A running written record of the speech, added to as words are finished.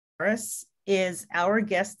Harris is our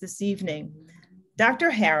guest this evening.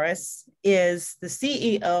 Dr. Harris is the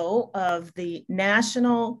CEO of the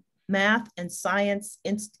National Math and Science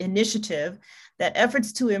Initiative that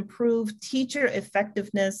efforts to improve teacher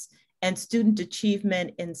effectiveness and student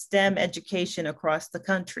achievement in STEM education across the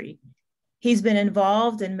country. He's been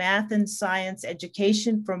involved in math and science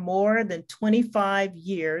education for more than 25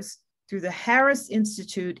 years through the Harris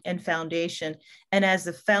Institute and Foundation, and as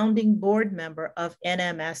the founding board member of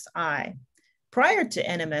NMSI. Prior to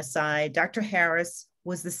NMSI, Dr. Harris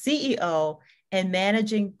was the CEO and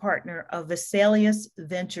managing partner of Vesalius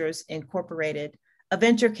Ventures Incorporated, a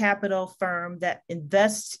venture capital firm that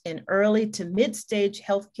invests in early to mid-stage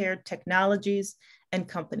healthcare technologies and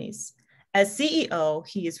companies. As CEO,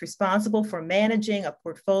 he is responsible for managing a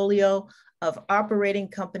portfolio of operating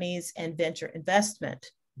companies and venture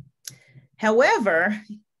investment. However,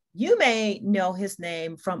 you may know his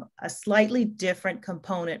name from a slightly different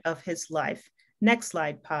component of his life. Next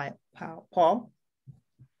slide, Paul.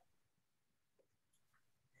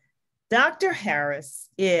 Dr. Harris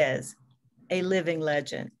is a living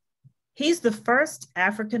legend. He's the first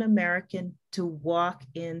African-American to walk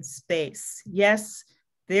in space. Yes,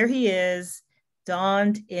 there he is,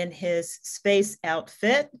 donned in his space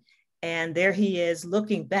outfit, and there he is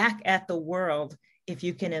looking back at the world, if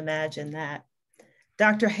you can imagine that.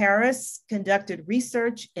 Dr. Harris conducted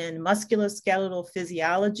research in musculoskeletal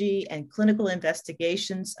physiology and clinical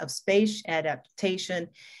investigations of space adaptation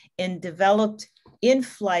and developed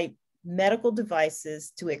in-flight medical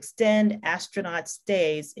devices to extend astronaut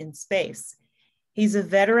stays in space. He's a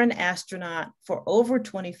veteran astronaut for over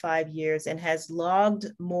 25 years and has logged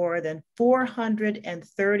more than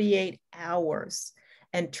 438 hours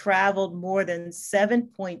and traveled more than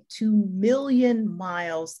 7.2 million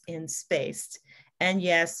miles in space. And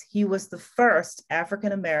yes, he was the first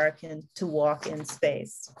African-American to walk in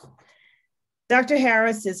space. Dr.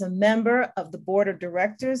 Harris is a member of the board of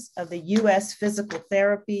directors of the U.S. Physical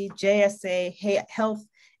Therapy, JSA Health,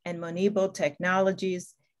 and Monibo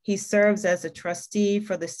Technologies. He serves as a trustee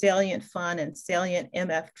for the Salient Fund and Salient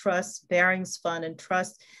MF Trust, Barings Fund and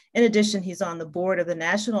Trust. In addition, he's on the board of the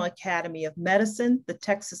National Academy of Medicine, the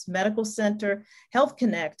Texas Medical Center, Health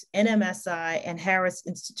Connect, NMSI, and Harris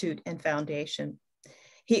Institute and Foundation.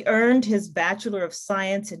 He earned his Bachelor of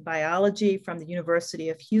Science in Biology from the University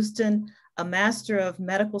of Houston, a Master of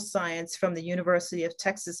Medical Science from the University of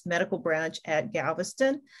Texas Medical Branch at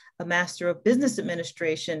Galveston, a Master of Business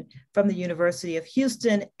Administration from the University of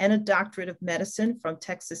Houston, and a Doctorate of Medicine from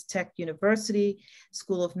Texas Tech University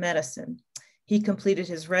School of Medicine. He completed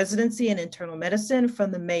his residency in internal medicine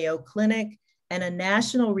from the Mayo Clinic and a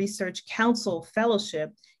National Research Council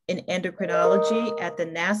Fellowship in endocrinology at the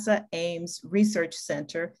NASA Ames Research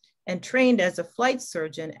Center and trained as a flight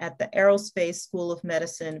surgeon at the Aerospace School of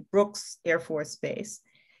Medicine, Brooks Air Force Base.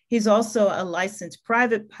 He's also a licensed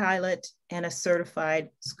private pilot and a certified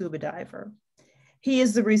scuba diver. He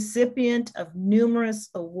is the recipient of numerous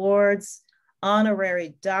awards,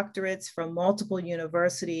 honorary doctorates from multiple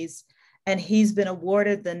universities, and he's been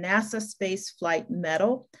awarded the NASA Space Flight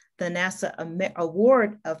Medal, the NASA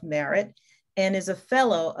Award of Merit, and is a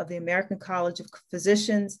fellow of the American College of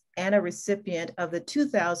Physicians and a recipient of the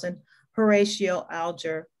 2000 Horatio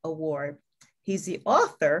Alger Award. He's the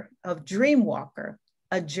author of Dreamwalker,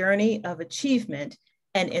 A Journey of Achievement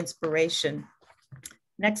and Inspiration.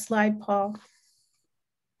 Next slide, Paul.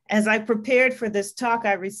 As I prepared for this talk,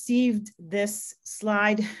 I received this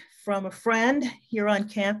slide from a friend here on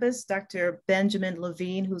campus, Dr. Benjamin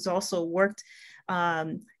Levine, who's also worked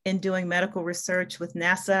in doing medical research with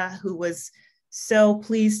NASA, who was so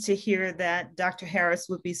pleased to hear that Dr. Harris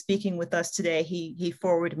would be speaking with us today. He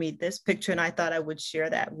forwarded me this picture, and I thought I would share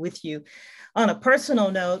that with you. On a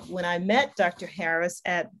personal note, when I met Dr. Harris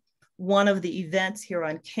at one of the events here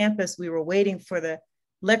on campus, we were waiting for the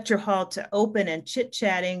lecture hall to open and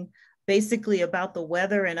chit-chatting basically about the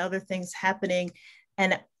weather and other things happening.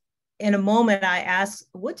 And in a moment, I asked,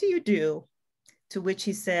 "What do you do?" To which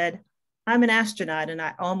he said, "I'm an astronaut," and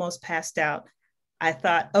I almost passed out. I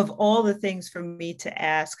thought, of all the things for me to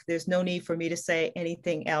ask, there's no need for me to say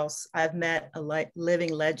anything else. I've met a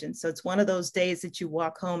living legend. So it's one of those days that you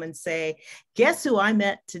walk home and say, guess who I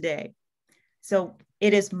met today? So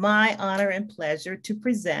it is my honor and pleasure to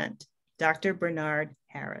present Dr. Bernard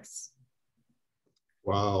Harris.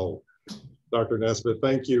 Wow. Dr. Nesbitt,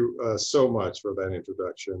 thank you so much for that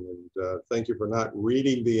introduction. And thank you for not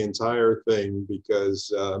reading the entire thing,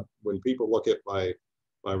 because when people look at my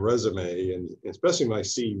resume and especially my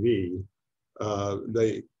CV,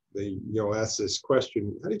 they ask this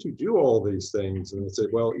question, how did you do all these things? And I said,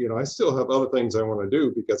 well, I still have other things I want to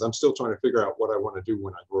do because I'm still trying to figure out what I want to do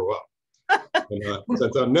when I grow up. And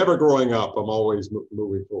since I'm never growing up, I'm always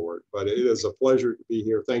moving forward. But it is a pleasure to be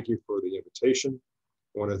here. Thank you for the invitation.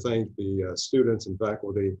 I want to thank the students and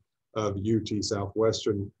faculty of UT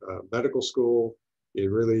Southwestern Medical School. It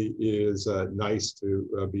really is nice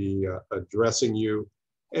to be addressing you.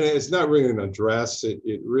 And it's not really an address,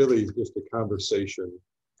 it really is just a conversation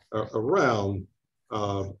around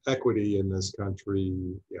equity in this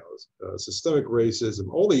country, systemic racism,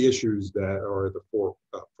 all the issues that are at the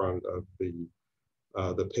forefront of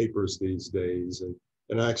the papers these days,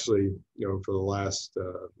 and actually, for the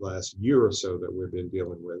last year or so that we've been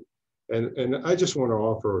dealing with, and I just want to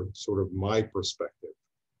offer sort of my perspective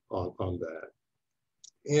on that,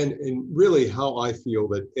 and really how I feel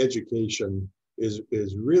that education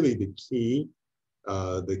is really the key,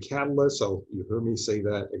 the catalyst. You heard me say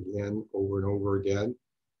that again over and over again,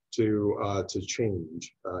 to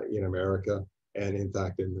change in America and in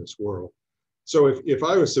fact in this world. So if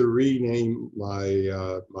I was to rename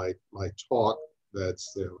my my talk that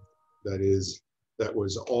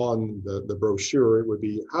was on the brochure, it would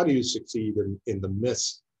be, how do you succeed in the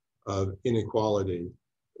midst of inequality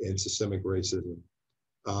and systemic racism?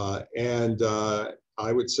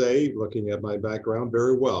 I would say, looking at my background,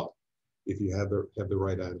 very well, if you have the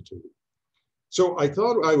right attitude. So I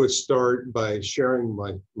thought I would start by sharing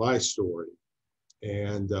my story,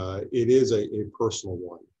 and it is a personal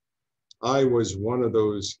one. I was one of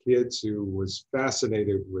those kids who was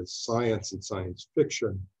fascinated with science and science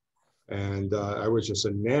fiction, and I was just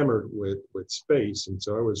enamored with space, and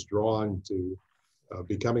so I was drawn to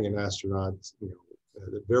becoming an astronaut,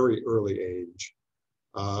 at a very early age.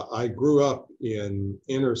 I grew up in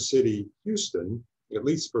inner city Houston, at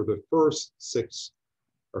least for the first 6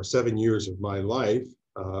 or 7 years of my life,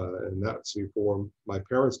 and that's before my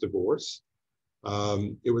parents' divorce.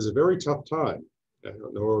 It was a very tough time. I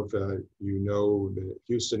don't know if you know the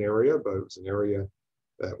Houston area, but it was an area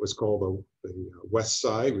that was called the West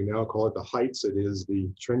Side. We now call it the Heights. It is the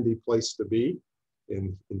trendy place to be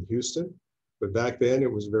in Houston. But back then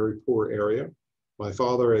it was a very poor area. My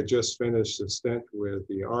father had just finished a stint with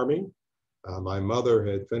the Army. My mother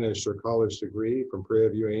had finished her college degree from Prairie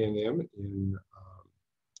View A&M in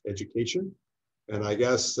education, and I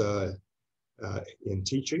guess in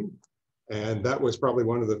teaching. And that was probably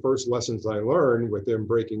one of the first lessons I learned with them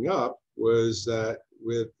breaking up, was that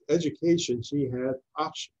with education, she had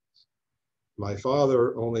options. My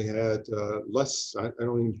father only had less, I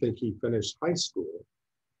don't even think he finished high school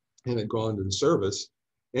and had gone to the service,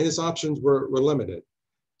 and his options were limited.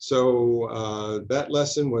 So that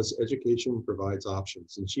lesson was education provides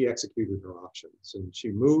options, and she executed her options. And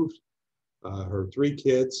she moved her 3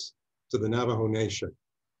 kids to the Navajo Nation.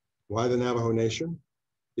 Why the Navajo Nation?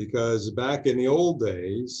 Because back in the old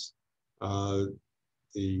days,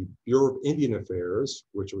 the Bureau of Indian Affairs,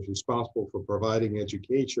 which was responsible for providing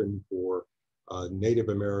education for Native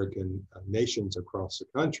American nations across the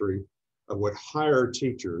country, would hire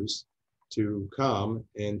teachers to come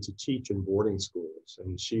and to teach in boarding schools.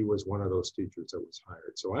 And she was one of those teachers that was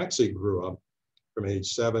hired. So I actually grew up from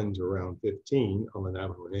age 7 to around 15 on the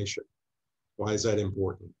Navajo Nation. Why is that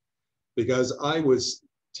important? Because I was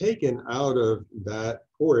taken out of that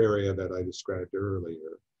poor area that I described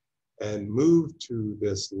earlier and moved to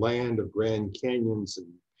this land of Grand Canyons and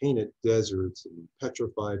painted deserts and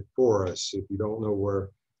petrified forests. If you don't know where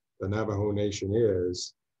the Navajo Nation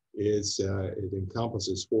is, it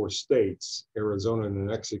encompasses 4 states: Arizona, New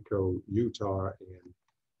Mexico, Utah,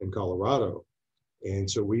 and Colorado. And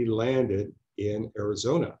so we landed in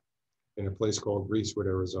Arizona, in a place called Greasewood,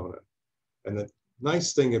 Arizona. And the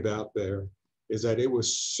nice thing about there is that it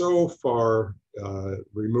was so far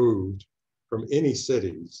removed from any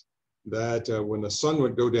cities that when the sun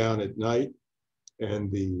would go down at night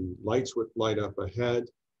and the lights would light up ahead,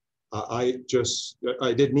 I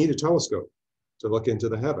didn't need a telescope to look into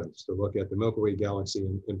the heavens, to look at the Milky Way galaxy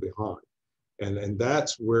and beyond. And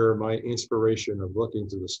that's where my inspiration of looking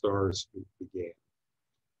to the stars began.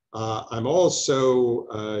 I'm also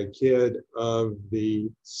a kid of the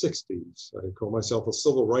 60s. I call myself a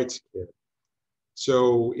civil rights kid.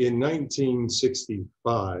 So in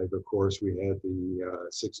 1965, of course, we had the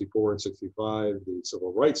 64 and 65, the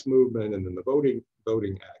Civil Rights Movement, and then the Voting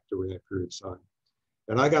Act during that period of time.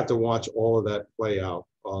 And I got to watch all of that play out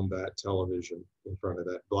on that television, in front of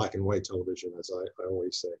that black and white television, as I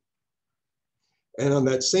always say. And on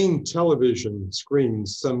that same television screen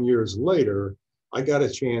some years later, I got a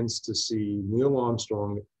chance to see Neil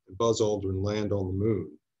Armstrong and Buzz Aldrin land on the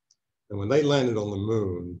moon. And when they landed on the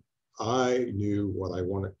moon, I knew what I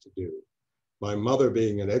wanted to do. My mother,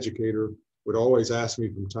 being an educator, would always ask me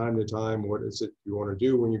from time to time, what is it you want to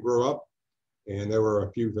do when you grow up? And there were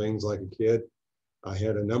a few things like a kid. I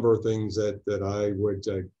had a number of things that I would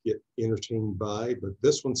get entertained by, but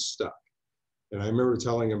this one stuck. And I remember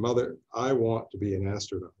telling her, Mother, I want to be an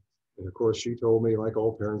astronaut. And of course, she told me, like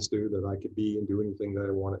all parents do, that I could be and do anything that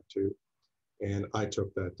I wanted to. And I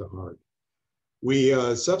took that to heart. We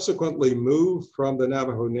subsequently moved from the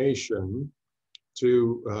Navajo Nation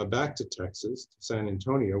to back to Texas, to San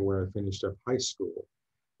Antonio, where I finished up high school.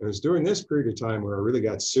 And it was during this period of time where I really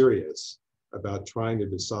got serious about trying to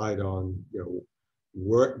decide on,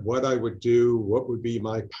 what I would do, what would be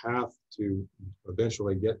my path to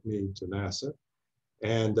eventually get me to NASA.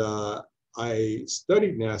 And I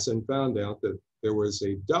studied NASA and found out that there was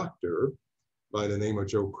a doctor by the name of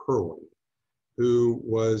Joe Kerwin, who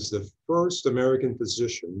was the first American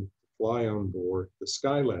physician to fly on board the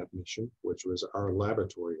Skylab mission, which was our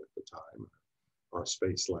laboratory at the time, our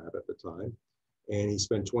space lab at the time. And he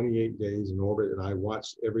spent 28 days in orbit, and I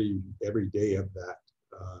watched every day of that,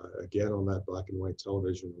 again on that black and white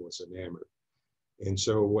television, and was enamored. And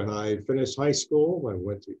so when I finished high school, I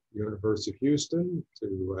went to University of Houston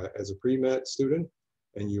as a pre-med student,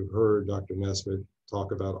 and you've heard Dr. Nesbitt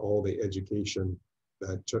talk about all the education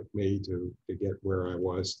that took me to get where I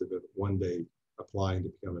was to one day applying to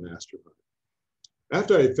become an astronaut.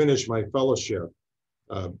 After I finished my fellowship,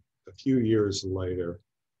 a few years later,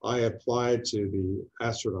 I applied to the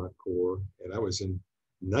astronaut corps, and that was in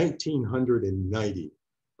 1990.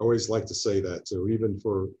 I always like to say that, so even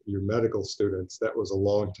for your medical students, that was a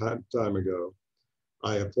long time ago.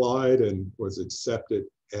 I applied and was accepted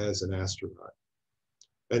as an astronaut.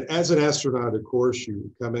 And as an astronaut, of course, you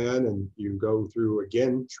come in and you go through,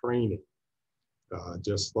 again, training,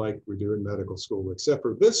 just like we do in medical school, except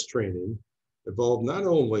for this training involved not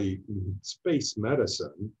only space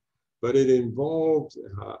medicine, but it involved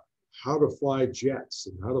how to fly jets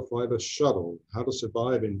and how to fly the shuttle, how to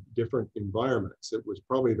survive in different environments. It was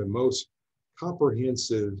probably the most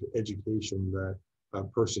comprehensive education that a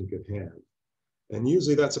person could have. And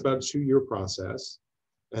usually that's about a 2-year process.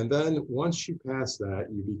 And then once you pass that,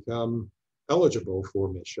 you become eligible for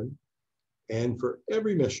mission. And for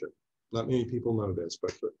every mission, not many people know this,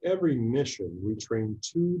 but for every mission, we train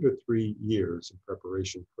 2 to 3 years in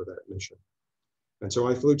preparation for that mission. And so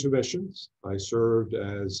I flew 2 missions. I served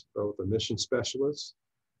as both a mission specialist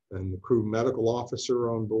and the crew medical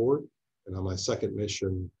officer on board. And on my second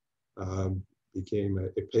mission, became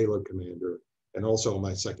a payload commander. And also on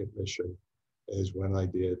my second mission is when I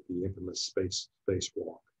did the infamous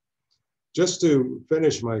spacewalk. Just to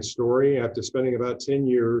finish my story, after spending about 10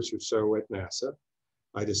 years or so at NASA,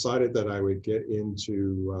 I decided that I would get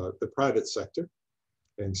into the private sector.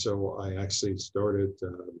 And so I actually started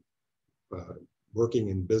working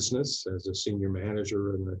in business as a senior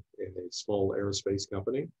manager in a small aerospace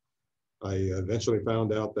company. I eventually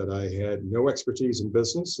found out that I had no expertise in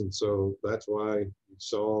business. And so that's why you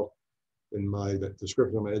saw in the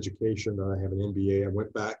description of my education that I have an MBA. I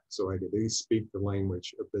went back so I could at least speak the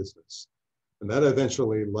language of business. And that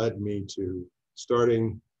eventually led me to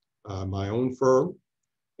starting my own firm,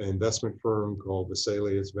 an investment firm called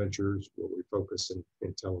Vesalius Ventures, where we focus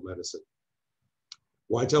in telemedicine.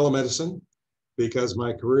 Why telemedicine? Because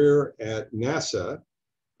my career at NASA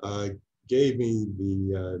gave me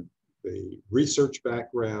the research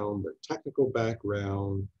background, the technical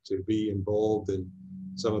background to be involved in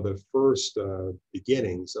some of the first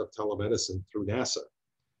beginnings of telemedicine through NASA.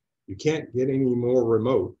 You can't get any more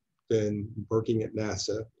remote than working at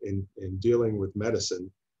NASA and dealing with medicine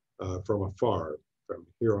from afar, from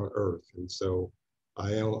here on Earth. And so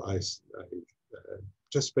I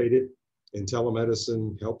participated in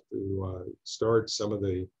telemedicine, helped to start some of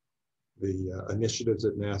the initiatives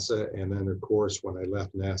at NASA. And then, of course, when I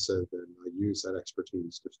left NASA, then I used that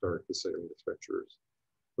expertise to start Vesalius Ventures,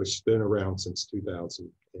 which has been around since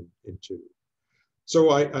 2002.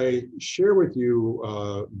 So I share with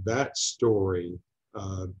you that story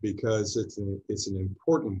because it's an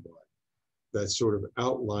important one that sort of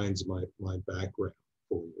outlines my background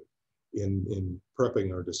for you in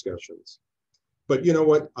prepping our discussions. But you know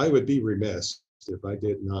what? I would be remiss if I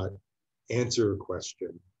did not answer a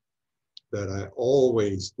question that I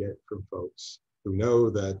always get from folks who know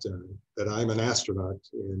that I'm an astronaut.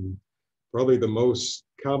 And probably the most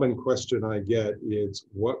common question I get is,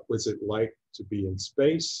 what was it like to be in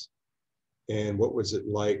space? And what was it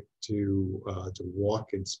like to walk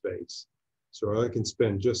in space? So I can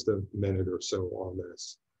spend just a minute or so on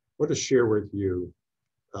this. I want to share with you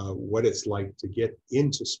what it's like to get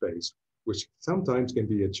into space, which sometimes can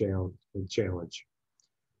be a challenge.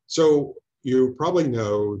 So you probably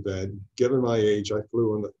know that given my age, I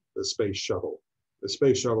flew on the space shuttle. The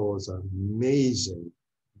space shuttle is an amazing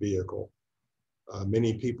vehicle.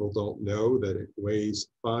 Many people don't know that it weighs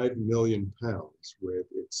 5 million pounds with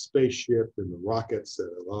its spaceship and the rockets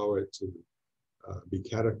that allow it to be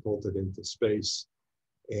catapulted into space.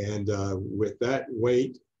 And with that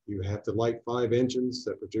weight, you have to light 5 engines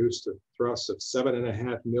that produce a thrust of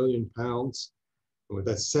 7.5 million pounds. And with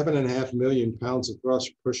that 7.5 million pounds of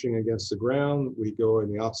thrust pushing against the ground, we go in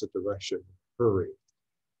the opposite direction, hurry.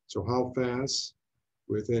 So how fast?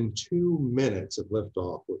 Within 2 minutes of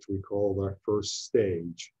liftoff, which we call our first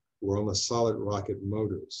stage, we're on the solid rocket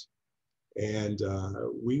motors. And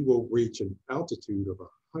we will reach an altitude of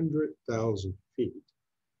 100,000 feet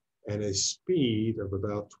and a speed of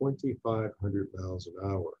about 2,500 miles an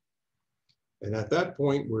hour. And at that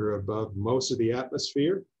point, we're above most of the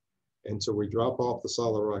atmosphere. And so we drop off the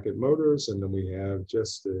solid rocket motors, and then we have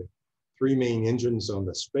just the 3 main engines on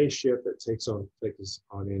the spaceship that takes us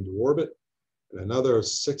on into orbit. And another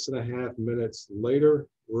 6.5 minutes later,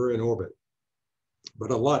 we're in orbit. But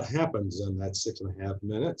a lot happens in that 6.5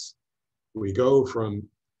 minutes. We go from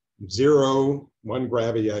 0, 1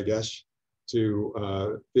 gravity, I guess,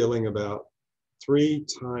 to feeling about 3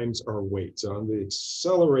 times our weight. So on the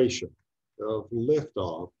acceleration of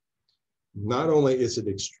liftoff, not only is it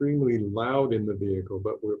extremely loud in the vehicle,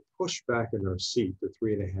 but we're pushed back in our seat to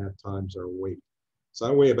 3.5 times our weight. So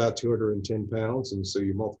I weigh about 210 pounds, and so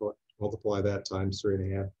you multiply that times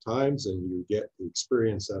 3.5 times, and you get the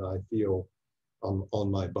experience that I feel on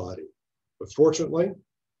my body. But fortunately,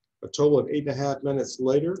 a total of 8.5 minutes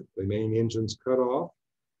later, the main engine's cut off,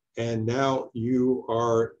 and now you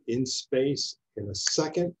are in space in a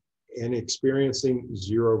second and experiencing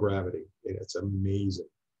 0 gravity. And it's amazing.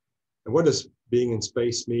 And what does being in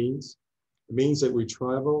space means? It means that we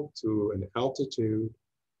travel to an altitude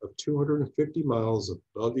of 250 miles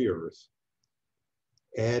above the Earth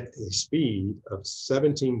at a speed of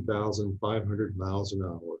 17,500 miles an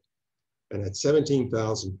hour. And at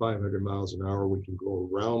 17,500 miles an hour, we can go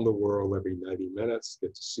around the world every 90 minutes,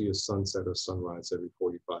 get to see a sunset or sunrise every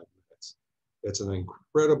 45 minutes. It's an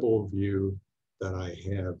incredible view that I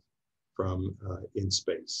have from in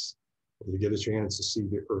space. You get a chance to see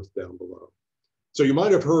the Earth down below. So you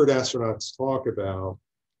might have heard astronauts talk about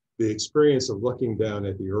the experience of looking down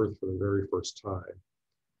at the Earth for the very first time.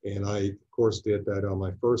 And I, of course, did that on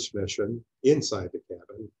my first mission inside the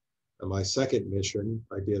cabin. And my second mission,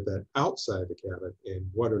 I did that outside the cabin, and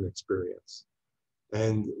what an experience.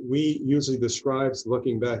 And we usually describe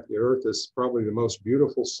looking back at the Earth as probably the most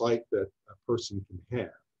beautiful sight that a person can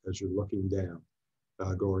have as you're looking down,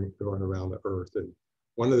 going around the Earth. And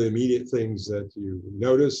one of the immediate things that you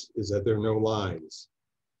notice is that there are no lines.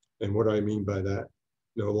 And what do I mean by that?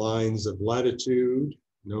 No lines of latitude,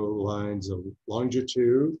 no lines of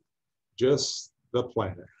longitude, just the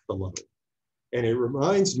planet below. And it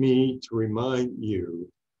reminds me to remind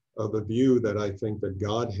you of the view that I think that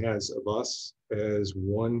God has of us as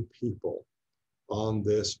one people on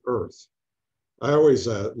this earth. I always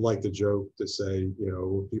like to joke to say,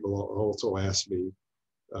 people also ask me,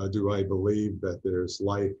 do I believe that there's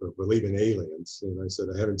life or believe in aliens? And I said,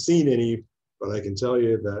 I haven't seen any, but I can tell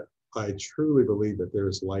you that I truly believe that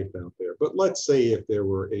there's life out there. But let's say if there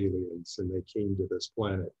were aliens and they came to this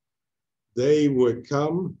planet, they would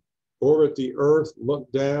come, orbit the Earth, look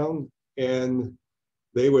down, and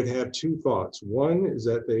they would have 2 thoughts. One is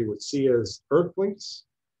that they would see us Earthlings,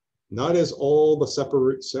 not as all the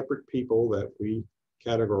separate people that we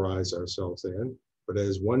categorize ourselves in, but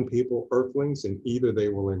as one people, Earthlings, and either they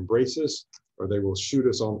will embrace us or they will shoot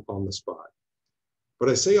us on the spot. But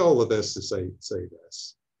I say all of this to say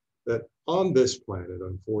this, that on this planet,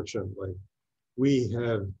 unfortunately, we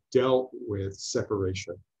have dealt with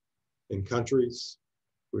separation in countries.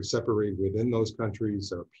 We've separated within those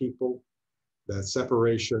countries our people. That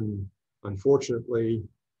separation, unfortunately,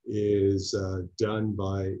 is done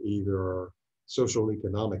by either our social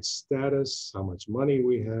economic status, how much money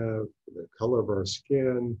we have, the color of our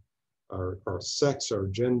skin, our sex, our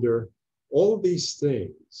gender. All of these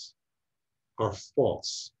things are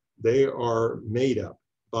false. They are made up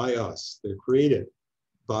by us. They're created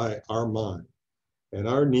by our mind and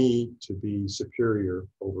our need to be superior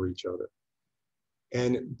over each other.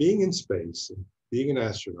 And being in space, and being an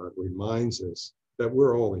astronaut reminds us that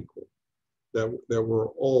we're all equal, that we're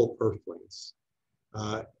all Earthlings.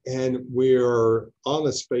 And we're on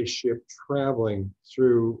a spaceship traveling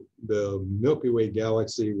through the Milky Way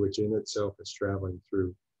galaxy, which in itself is traveling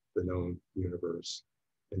through the known universe.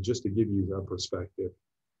 And just to give you a perspective,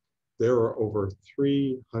 there are over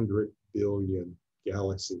 300 billion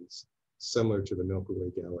galaxies similar to the Milky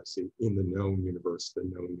Way galaxy in the known universe, the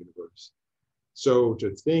known universe. So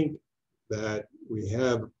to think that we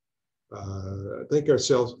have, think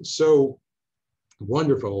ourselves so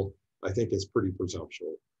wonderful, I think is pretty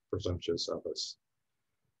presumptuous of us.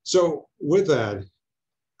 So with that,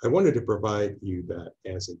 I wanted to provide you that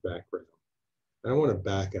as a background. And I want to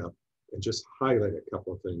back up and just highlight a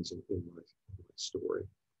couple of things in my story.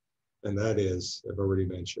 And that is, I've already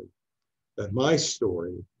mentioned, that my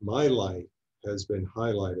story, my life has been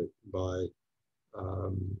highlighted by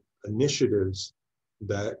initiatives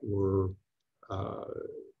that were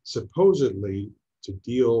supposedly to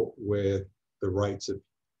deal with the rights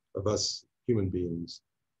of us human beings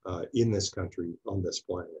in this country, on this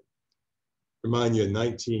planet. Remind you, in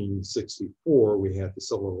 1964, we had the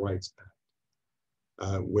Civil Rights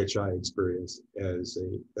Act, which I experienced as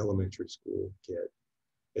an elementary school kid.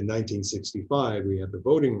 In 1965, we had the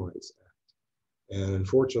Voting Rights Act. And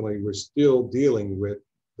unfortunately, we're still dealing with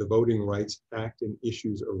the Voting Rights Act and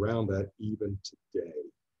issues around that even today.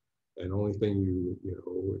 And only thing if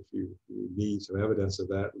you need some evidence of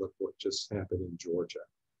that, look what just happened in Georgia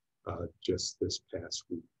just this past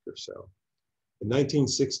week or so. In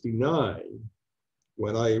 1969,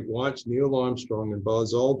 when I watched Neil Armstrong and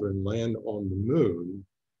Buzz Aldrin land on the moon,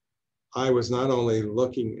 I was not only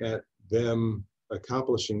looking at them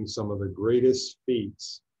accomplishing some of the greatest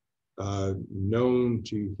feats known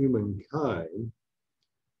to humankind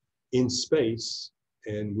in space,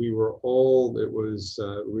 and we were all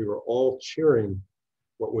cheering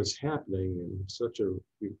what was happening, and such a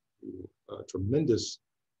tremendous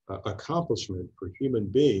accomplishment for human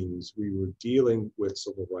beings. We were dealing with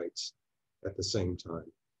civil rights at the same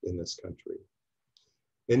time in this country.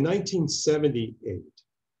 In 1978,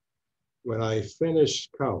 when I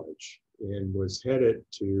finished college and was headed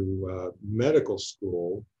to medical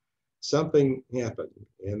school, something happened,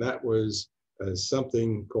 and that was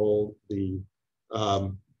something called the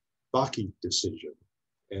Bakke decision.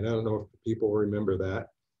 And I don't know if people remember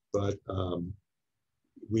that, but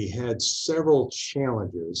we had several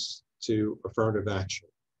challenges to affirmative action.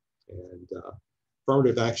 And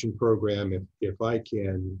affirmative action program, if I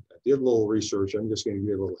can, I did a little research. I'm just going to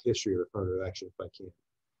give a little history of affirmative action if I can,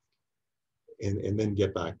 and then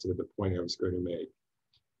get back to the point I was going to make.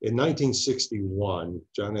 In 1961,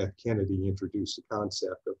 John F. Kennedy introduced the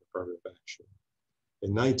concept of affirmative action.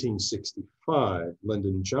 In 1965,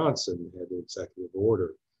 Lyndon Johnson had the executive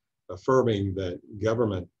order affirming that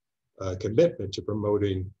government commitment to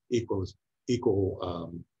promoting equal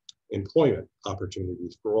employment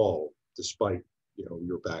opportunities for all, despite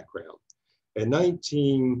your background. In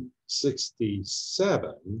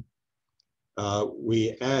 1967,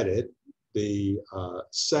 we added the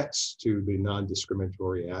sex to the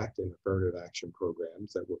Non-Discriminatory Act and affirmative action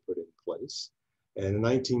programs that were put in place. And in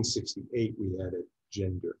 1968, we added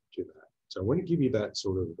gender to that. So I want to give you that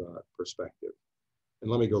sort of perspective. And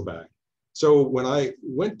let me go back. So when I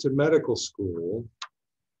went to medical school,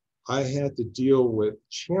 I had to deal with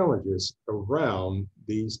challenges around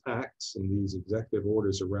these acts and these executive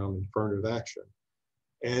orders around affirmative action.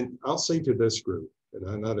 And I'll say to this group, and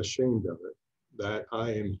I'm not ashamed of it, that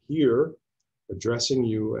I am here addressing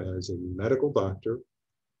you as a medical doctor,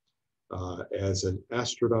 as an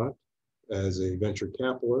astronaut, as a venture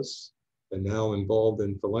capitalist, and now involved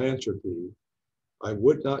in philanthropy. I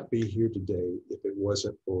would not be here today if it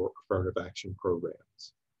wasn't for affirmative action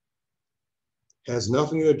programs. Has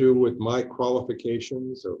nothing to do with my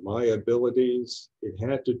qualifications or my abilities. It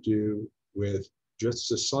had to do with just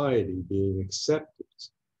society being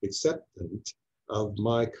acceptant of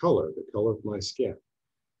my color, the color of my skin,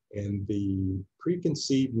 and the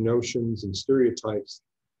preconceived notions and stereotypes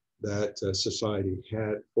that society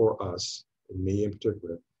had for us, and me in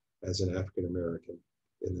particular, as an African American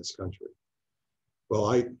in this country. Well,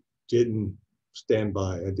 I didn't stand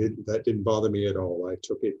by. That didn't bother me at all. I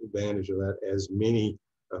took advantage of that, as many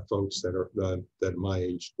folks that my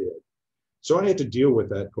age did. So I had to deal with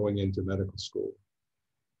that going into medical school.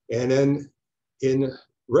 And then in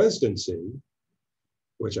residency,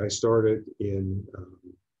 which I started in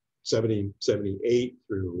 78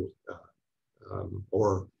 through,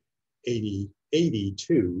 or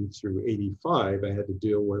 82 through 85, I had to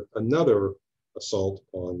deal with another assault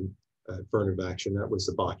on affirmative action. That was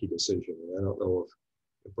the Bakke decision. And I don't know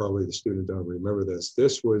if probably the student don't remember this.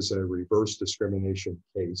 This was a reverse discrimination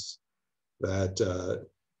case that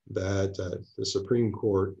the Supreme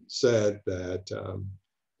Court said that,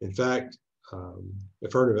 in fact,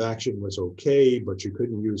 affirmative action was okay, but you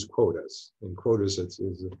couldn't use quotas. And quotas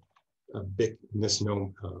is a big misnomer,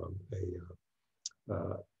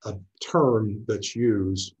 a term that's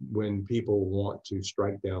used when people want to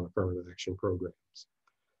strike down affirmative action programs.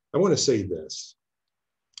 I want to say this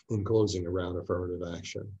in closing around affirmative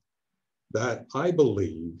action, that I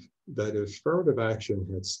believe that if affirmative action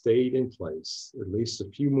had stayed in place at least a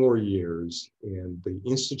few more years, and the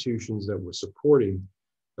institutions that were supporting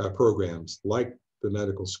programs like the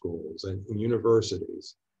medical schools and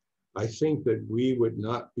universities, I think that we would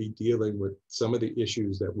not be dealing with some of the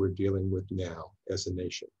issues that we're dealing with now as a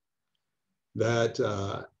nation. That,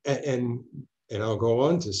 and I'll go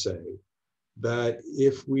on to say that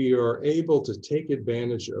if we are able to take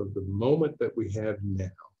advantage of the moment that we have now,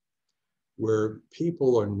 where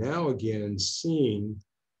people are now again seeing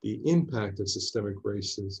the impact of systemic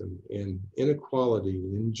racism and inequality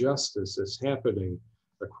and injustice that's happening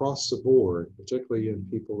across the board, particularly in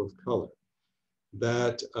people of color,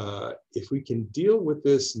 that if we can deal with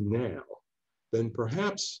this now, then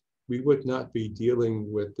perhaps we would not be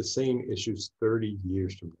dealing with the same issues 30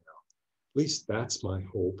 years from now. At least that's my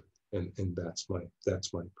hope, and that's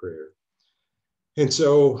my prayer. And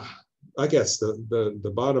so I guess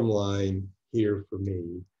the bottom line here for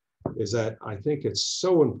me is that I think it's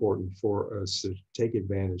so important for us to take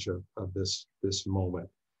advantage of this moment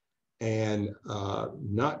and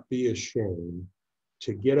not be ashamed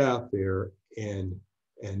to get out there and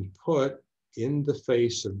put in the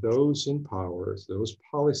face of those in power, those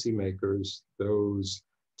policymakers, those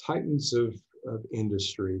titans of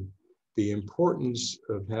industry, the importance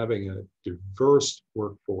of having a diverse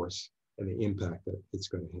workforce and the impact that it's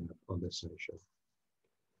going to have on this nation.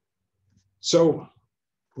 So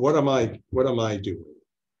what am I doing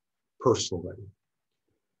personally?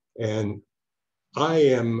 And I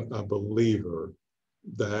am a believer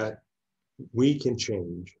that we can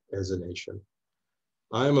change as a nation.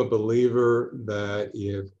 I'm a believer that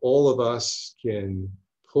if all of us can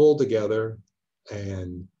pull together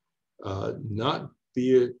and not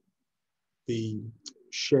be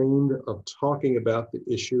ashamed of talking about the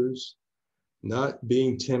issues, not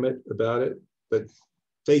being timid about it, but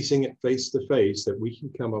facing it face to face, that we can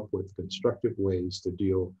come up with constructive ways to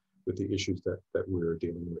deal with the issues that we're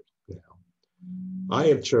dealing with now. I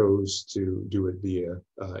have chose to do it via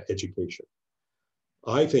education.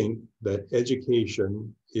 I think that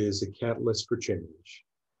education is a catalyst for change.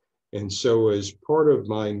 And so as part of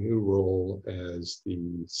my new role as the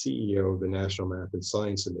CEO of the National Math and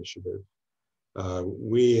Science Initiative,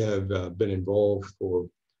 we have been involved for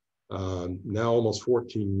now almost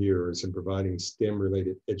 14 years in providing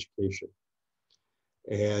STEM-related education.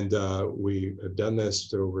 And we have done this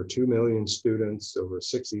to over 2 million students, over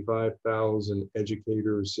 65,000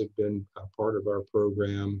 educators have been a part of our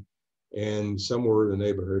program, and somewhere in the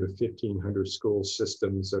neighborhood of 1,500 school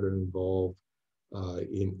systems that are involved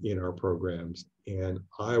in our programs. And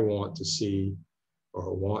I want to see,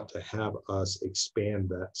 or want to have us expand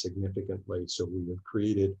that significantly. So we have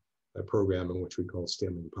created a program in which we call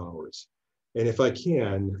STEM Empowers. And if I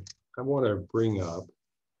can, I want to bring up,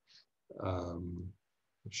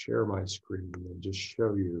 share my screen and just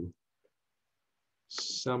show you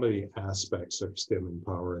some of the aspects of STEM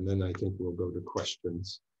Empower, and then I think we'll go to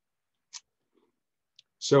questions.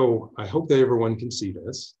 So I hope that everyone can see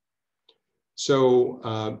this.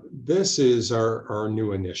 So this is our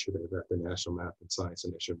new initiative at the National Math and Science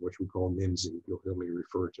Initiative, which we call NIMSY. You'll hear me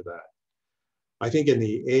refer to that. I think in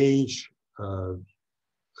the age of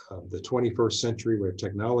the 21st century, where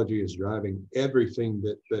technology is driving everything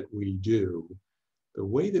that we do, the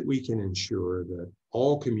way that we can ensure that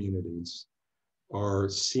all communities are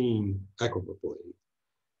seen equitably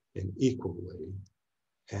and equally,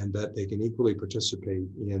 and that they can equally participate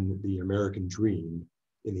in the American dream,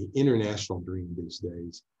 in the international dream these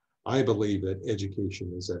days, I believe that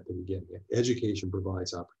education is at the beginning. Education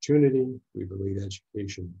provides opportunity. We believe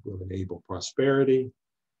education will enable prosperity.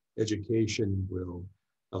 Education will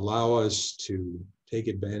allow us to take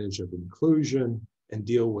advantage of inclusion and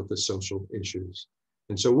deal with the social issues.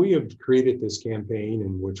 And so we have created this campaign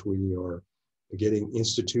in which we are getting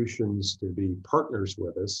institutions to be partners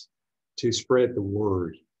with us to spread the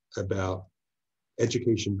word about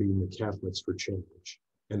education being the catalyst for change,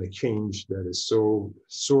 and the change that is so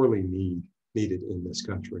sorely needed in this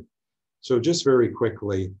country. So just very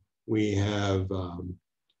quickly, we have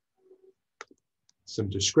some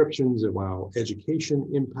descriptions of how education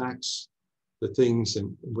impacts the things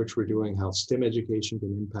in which we're doing, how STEM education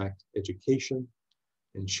can impact education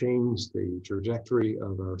and change the trajectory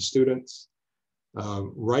of our students.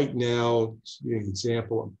 Right now, an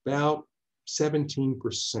example, about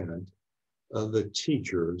 17% of the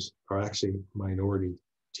teachers are actually minority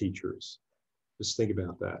teachers. Just think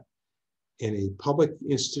about that. in a public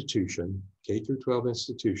institution, K through 12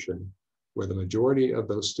 institution, where the majority of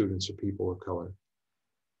those students are people of color,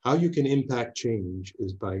 how you can impact change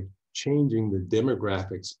is by changing the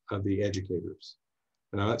demographics of the educators.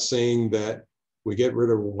 And I'm not saying that we get rid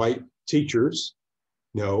of white teachers.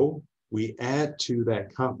 No, we add to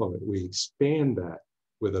that complement. We expand that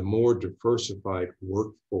with a more diversified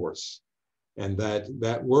workforce. And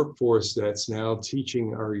that workforce that's now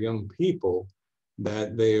teaching our young people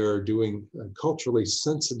that they are doing culturally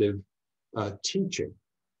sensitive teaching,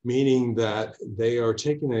 meaning that they are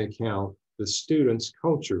taking into account the students'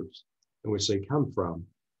 cultures in which they come from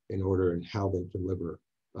in order and how they deliver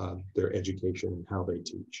their education and how they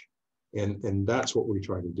teach. And that's what we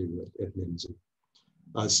try to do at NIMSY.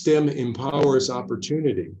 STEM empowers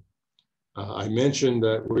opportunity. I mentioned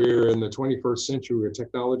that we're in the 21st century where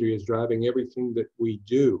technology is driving everything that we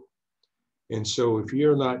do. And so if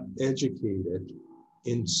you're not educated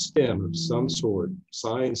in STEM of some sort,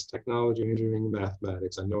 science, technology, engineering,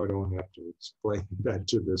 mathematics, I know I don't have to explain that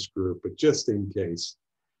to this group, but just in case,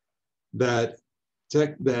 that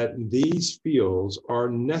these fields are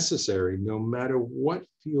necessary no matter what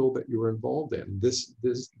field that you're involved in.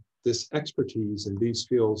 This expertise in these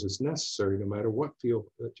fields is necessary no matter what field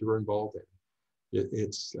that you're involved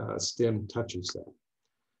in. STEM touches that.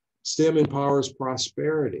 STEM empowers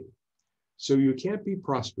prosperity. So you can't be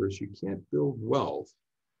prosperous, you can't build wealth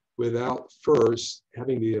without first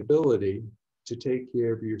having the ability to take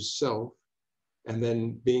care of yourself and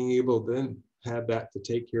then being able to then have that to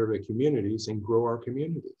take care of the communities and grow our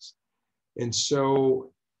communities. And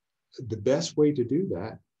so the best way to do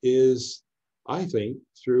that is, I think,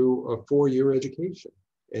 through a 4-year education.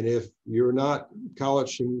 And if you're not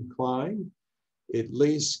college inclined, at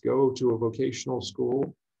least go to a vocational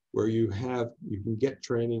school where you can get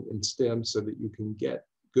training in STEM so that you can get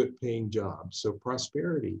good paying jobs. So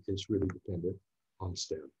prosperity is really dependent on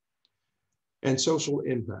STEM. And social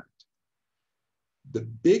impact. The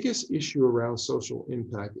biggest issue around social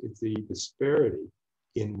impact is the disparity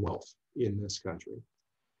in wealth in this country.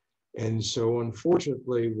 And so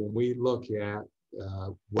unfortunately, when we look at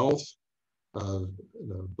wealth of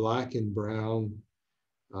the Black and brown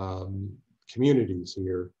communities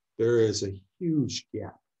here, there is a huge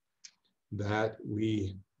gap that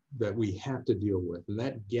we have to deal with. And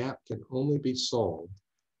that gap can only be solved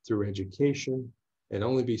through education and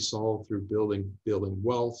only be solved through building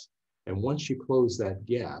wealth. And once you close that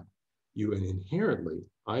gap, you inherently,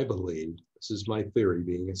 I believe, this is my theory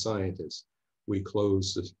being a scientist, we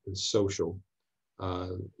close the social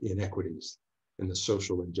inequities and the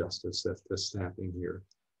social injustice that's happening here,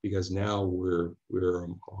 because now we're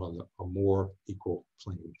on a more equal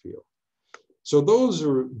playing field. So those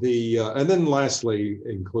are the, and then lastly,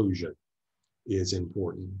 inclusion is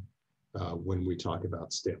important when we talk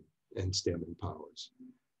about STEM and STEM empowers.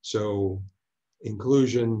 So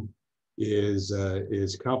inclusion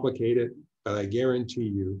is complicated, but I guarantee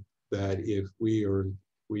you that if we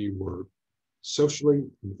were socially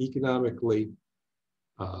and economically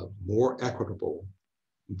more equitable,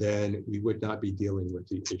 then we would not be dealing with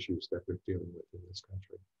the issues that we're dealing with in this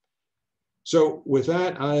country. So with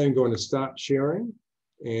that, I am going to stop sharing,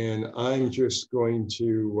 and I'm just going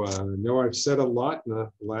to know I've said a lot in the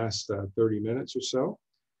last 30 minutes or so,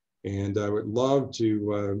 and I would love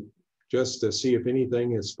to just to see if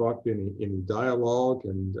anything has sparked any dialogue,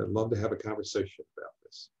 and I'd love to have a conversation about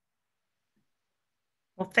this.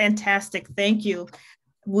 Well, fantastic. Thank you.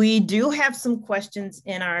 We do have some questions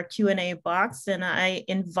in our Q&A box, and I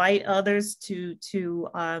invite others to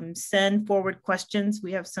send forward questions.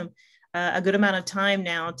 We have a good amount of time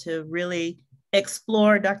now to really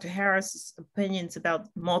explore Dr. Harris's opinions about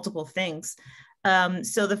multiple things.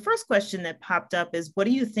 So the first question that popped up is, what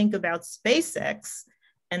do you think about SpaceX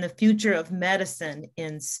and the future of medicine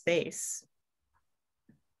in space?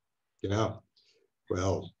 Yeah,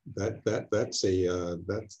 well, that's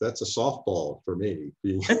a softball for me,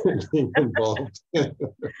 being involved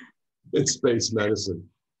in space medicine.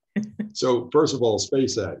 So first of all,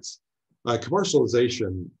 SpaceX.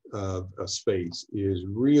 Commercialization of space is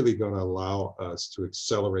really going to allow us to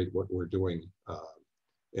accelerate what we're doing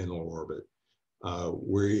in orbit.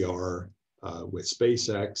 We are with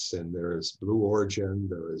SpaceX, and there is Blue Origin,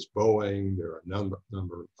 there is Boeing, there are a number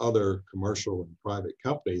of other commercial and private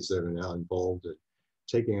companies that are now involved in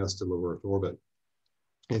taking us to low Earth orbit.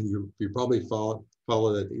 And you probably follow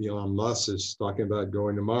that Elon Musk is talking about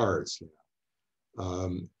going to Mars now.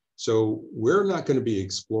 So we're not going to be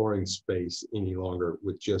exploring space any longer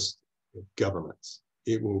with just governments.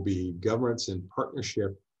 It will be governments in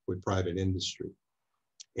partnership with private industry.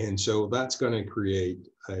 And so that's going to create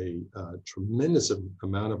a tremendous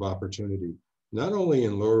amount of opportunity, not only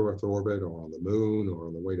in low Earth orbit or on the moon or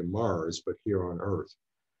on the way to Mars, but here on Earth.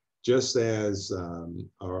 Just as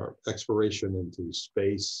our exploration into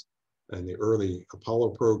space and the early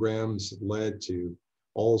Apollo programs led to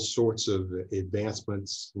all sorts of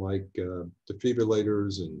advancements like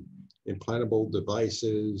defibrillators and implantable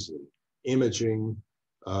devices and imaging,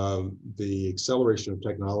 the acceleration of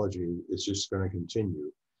technology is just going to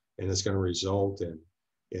continue, and it's going to result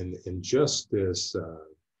in just this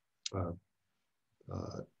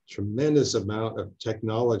tremendous amount of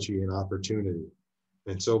technology and opportunity.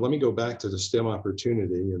 And so let me go back to the STEM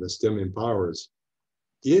opportunity and the STEM empowers.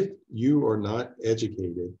 If you are not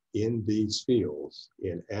educated in these fields,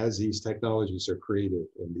 and as these technologies are created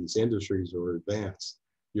and these industries are advanced,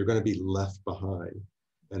 you're going to be left behind.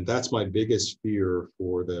 And that's my biggest fear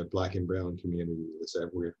for the Black and brown community, is that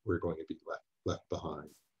we're going to be left behind.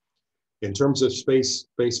 In terms of space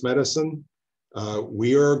medicine,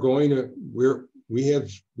 we have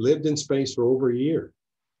lived in space for over a year.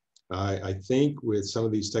 I think with some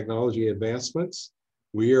of these technology advancements,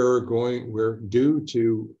 we're due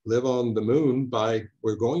to live on the moon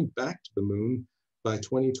we're going back to the moon by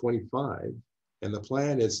 2025. And the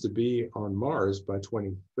plan is to be on Mars by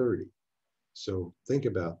 2030. So think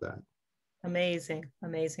about that. Amazing,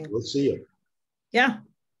 amazing. We'll see it. Yeah.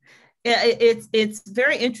 It's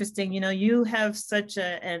very interesting. You know, you have such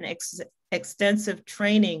an extensive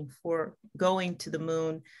training for going to the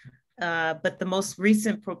moon. But the most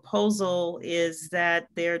recent proposal is that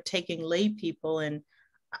they're taking lay people, and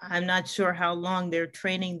I'm not sure how long they're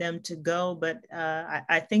training them to go, but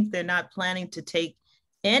I think they're not planning to take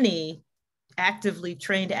any actively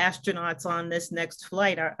trained astronauts on this next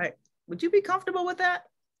flight. Would you be comfortable with that?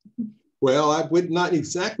 Well, I would not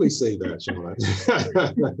exactly say that, Shawna.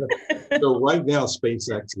 So right now,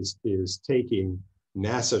 SpaceX is taking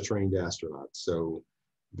NASA-trained astronauts. So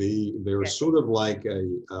they're sort of like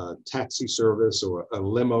a taxi service or a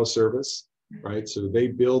limo service, right? So they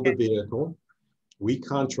build the vehicle. We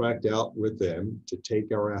contract out with them to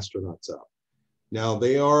take our astronauts up. Now,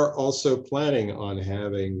 they are also planning on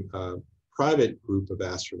having a private group of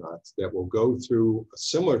astronauts that will go through a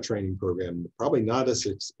similar training program, probably not as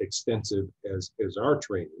extensive as our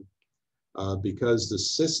training, because the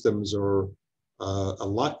systems are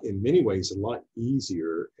in many ways, a lot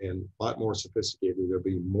easier and a lot more sophisticated. There'll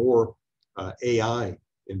be more AI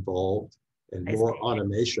involved and more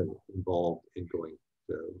automation involved in going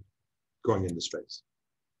into space.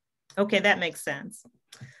 Okay, that makes sense.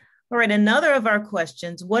 All right, another of our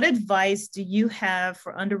questions: what advice do you have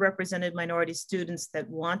for underrepresented minority students that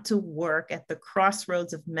want to work at the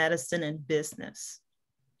crossroads of medicine and business?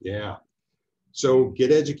 Yeah, so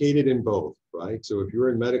get educated in both, right? So if you're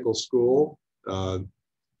in medical school,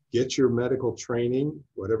 get your medical training,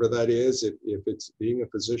 whatever that is. If it's being a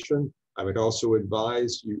physician, I would also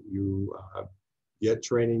advise you get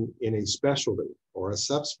training in a specialty or a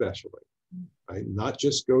subspecialty. Right? Not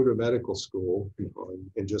just go to medical school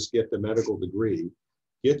and just get the medical degree.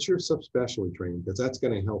 Get your subspecialty training, because that's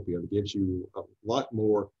going to help you. It gives you a lot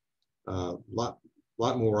more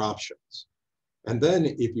options. And then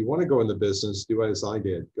if you want to go into business, do as I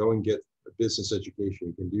did. Go and get a business education.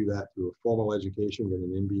 You can do that through a formal education, get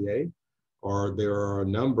an MBA, or there are a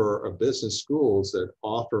number of business schools that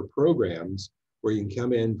offer programs where you can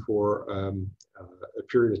come in for a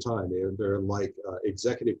period of time. They're like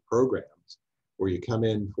executive programs, where you come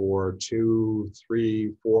in for 2,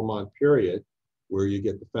 3, 4 month period where you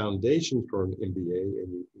get the foundation for an MBA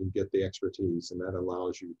and you get the expertise, and that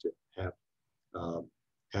allows you to have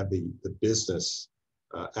the business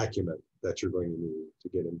acumen that you're going to need to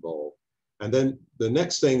get involved. And then the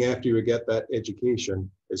next thing after you get that education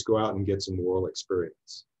is go out and get some world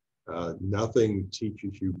experience. Nothing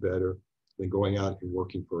teaches you better than going out and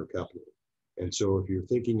working for a company. And so if you're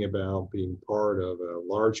thinking about being part of a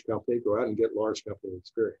large company, go out and get large company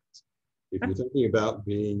experience. If you're thinking about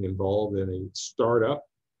being involved in a startup,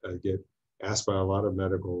 I get asked by a lot of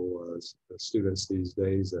medical students these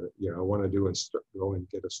days that, I want to go and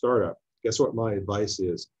get a startup. Guess what my advice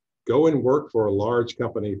is? Go and work for a large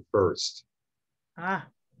company first.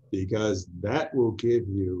 Because that will give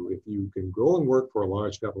you, if you can go and work for a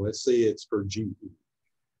large company, let's say it's for GE,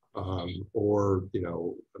 or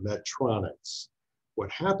Medtronics.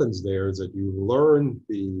 What happens there is that you learn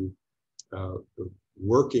the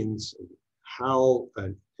workings of how a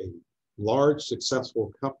large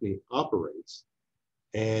successful company operates,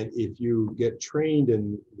 and if you get trained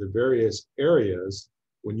in the various areas,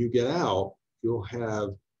 when you get out, you'll have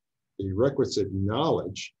the requisite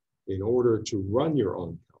knowledge in order to run your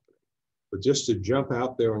own company. But just to jump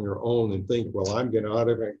out there on your own and think, well, I'm going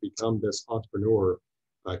to become this entrepreneur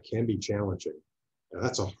can be challenging. And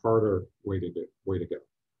that's a harder way to go.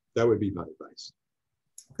 That would be my advice.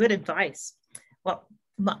 Good advice. Well,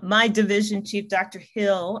 my division chief, Dr.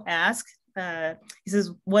 Hill, asked, he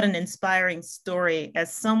says, what an inspiring story.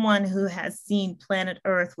 As someone who has seen planet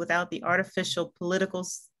Earth without the artificial political,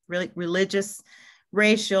 religious,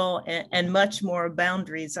 racial, and much more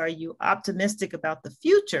boundaries, are you optimistic about the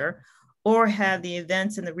future, or have the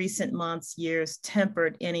events in the recent months, years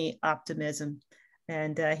tempered any optimism?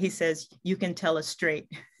 And he says, you can tell us straight.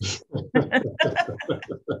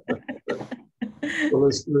 Well,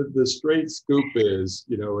 the straight scoop is,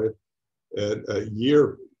 a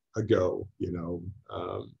year ago,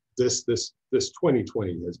 this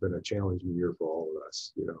 2020 has been a challenging year for all of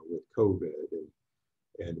us, with COVID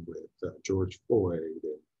and with George Floyd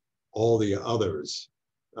and all the others.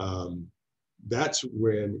 That's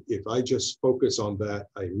when, if I just focus on that,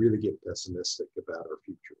 I really get pessimistic about our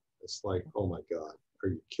future. It's like, oh my God, are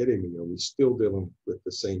you kidding me? Are we still dealing with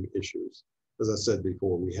the same issues? As I said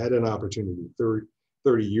before, we had an opportunity 30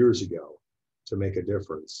 years ago to make a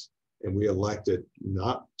difference, and we elected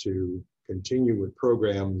not to continue with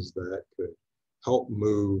programs that could help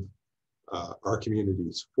move our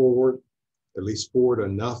communities forward, at least forward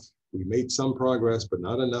enough. We made some progress, but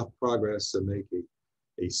not enough progress to make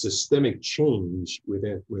a systemic change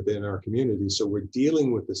within our community. So we're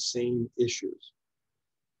dealing with the same issues.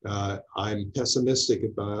 I'm pessimistic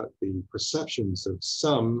about the perceptions of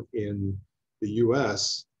some in the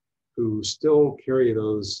US who still carry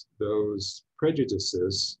those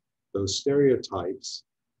prejudices, those stereotypes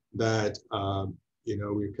that,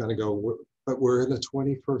 we kind of go, but we're in the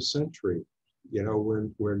 21st century.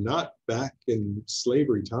 We're not back in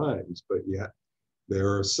slavery times, but yet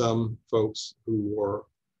there are some folks who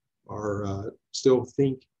are still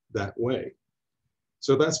think that way.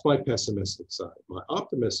 So that's my pessimistic side. My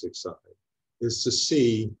optimistic side is to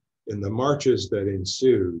see in the marches that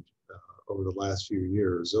ensued over the last few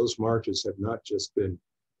years, those marches have not just been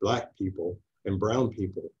Black people and brown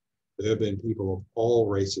people. There have been people of all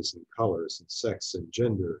races and colors and sex and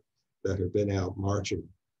gender that have been out marching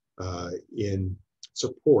in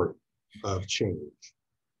support of change.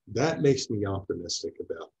 That makes me optimistic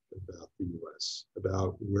about the US,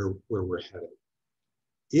 about where we're headed.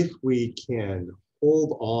 If we can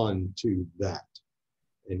hold on to that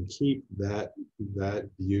and keep that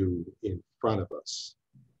view in front of us,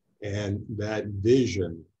 and that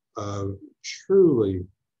vision of truly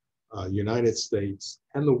United States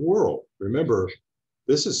and the world. Remember,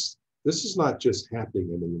 this is not just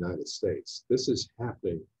happening in the United States. This is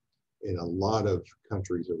happening in a lot of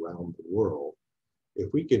countries around the world.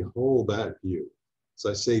 If we can hold that view, as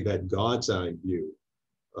I say, that God's eye view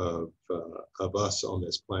of us on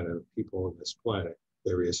this planet, of people on this planet,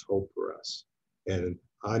 there is hope for us. And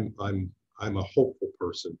I'm a hopeful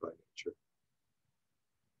person by nature.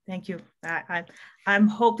 Thank you. I'm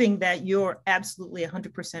hoping that you're absolutely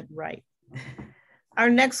 100% right. Our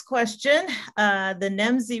next question, the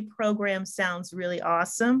NEMSI program sounds really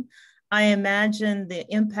awesome. I imagine the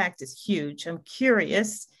impact is huge. I'm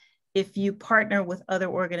curious if you partner with other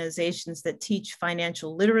organizations that teach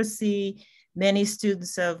financial literacy. Many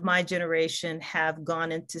students of my generation have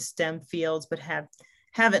gone into STEM fields, but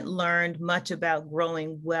haven't learned much about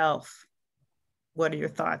growing wealth. What are your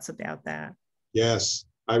thoughts about that? Yes,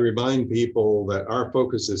 I remind people that our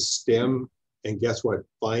focus is STEM, and guess what?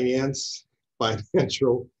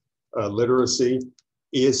 Financial literacy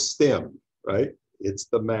is STEM, right? It's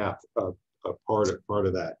the math of part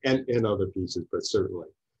of that, and other pieces, but certainly.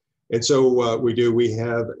 And so we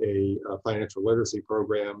have a financial literacy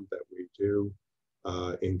program that we do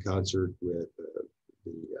in concert with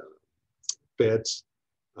the Feds,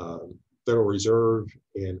 Federal Reserve,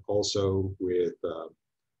 and also with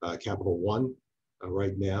Capital One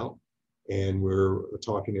right now. And we're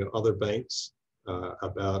talking to other banks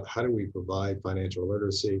about how do we provide financial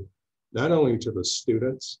literacy, not only to the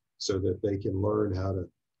students so that they can learn how to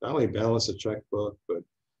not only balance a checkbook, but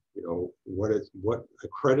what a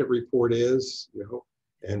credit report is,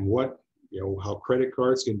 and what, how credit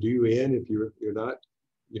cards can do you in if you're not,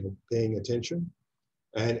 paying attention.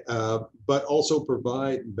 And, but also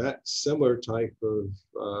provide that similar type of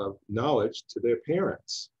knowledge to their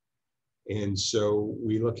parents. And so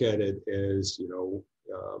we look at it as,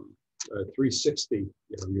 360,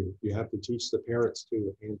 you have to teach the parents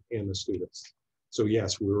too and the students. So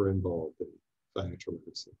yes, we're involved in financial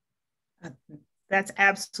literacy. That's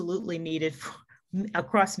absolutely needed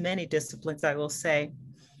across many disciplines, I will say.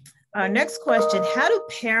 Our next question, how do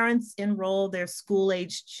parents enroll their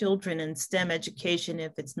school-age children in STEM education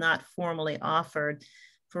if it's not formally offered?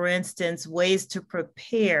 For instance, ways to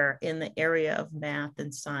prepare in the area of math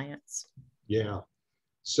and science. Yeah,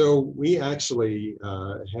 so we actually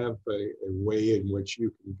have a way in which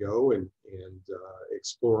you can go and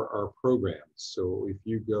explore our programs. So if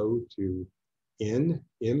you go to nms.org,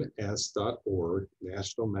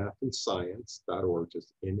 National Math and Science.org,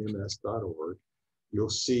 just nms.org, you'll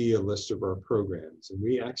see a list of our programs. And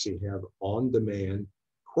we actually have on-demand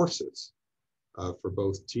courses for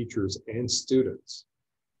both teachers and students.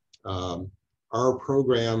 Our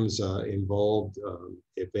programs involved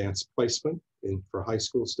advanced placement for high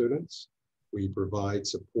school students. We provide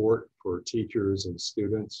support for teachers and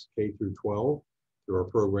students K through 12 through our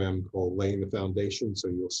program called Laying the Foundation, so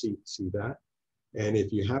you'll see that. And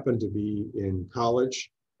if you happen to be in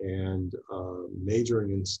college and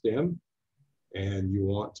majoring in STEM and you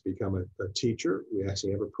want to become a teacher, we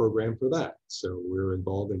actually have a program for that. So we're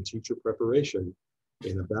involved in teacher preparation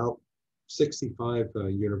in about 65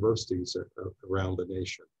 universities around the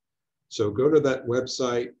nation. So go to that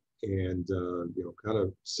website and kind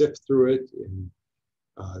of sift through it, and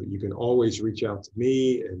you can always reach out to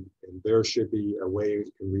me, and there should be a way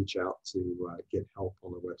you can reach out to get help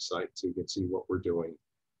on the website so you can see what we're doing.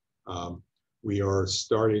 We are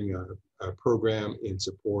starting a program in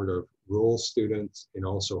support of rural students and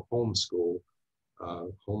also homeschooling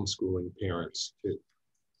parents too.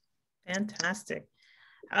 Fantastic.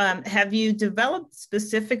 Have you developed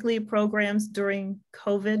specifically programs during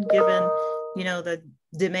COVID, given, the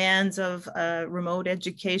demands of remote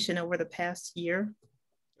education over the past year?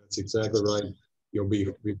 That's exactly right.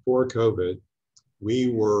 Before COVID,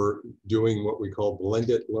 we were doing what we call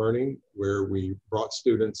blended learning, where we brought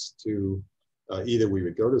students to, either we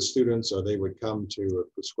would go to students or they would come to a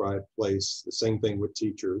prescribed place, the same thing with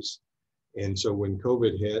teachers. And so when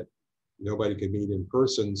COVID hit, nobody could meet in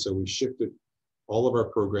person, so we shifted all of our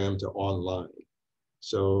program to online.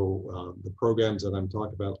 So the programs that I'm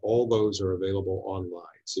talking about, all those are available online,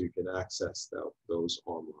 so you can access those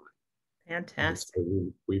online. Fantastic. So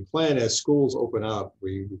we plan, as schools open up,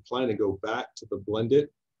 we plan to go back to the blended,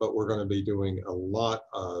 but we're going to be doing a lot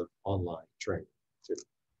of online training too.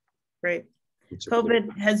 Great.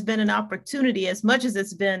 COVID has been an opportunity. As much as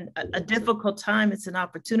it's been a difficult time, it's an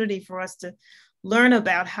opportunity for us to learn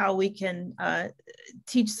about how we can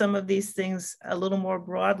teach some of these things a little more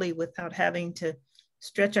broadly without having to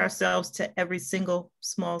stretch ourselves to every single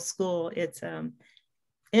small school. It's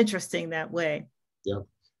interesting that way. Yeah,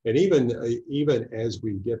 and even as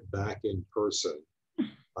we get back in person,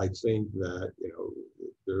 I think that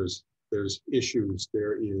there's issues.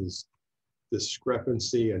 There is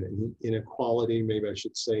discrepancy and inequality, maybe I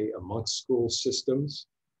should say, amongst school systems.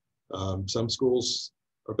 Some schools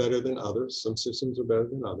are better than others. Some systems are better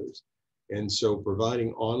than others. And so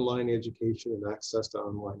providing online education and access to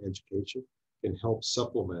online education can help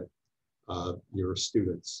supplement your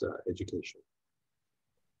students' education.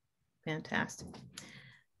 Fantastic.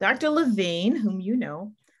 Dr. Levine, whom you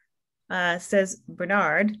know, says,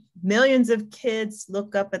 Bernard, millions of kids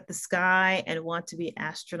look up at the sky and want to be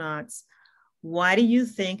astronauts. Why do you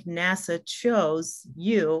think NASA chose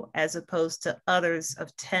you as opposed to others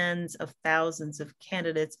of tens of thousands of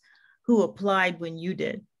candidates who applied when you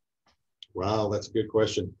did? Wow, that's a good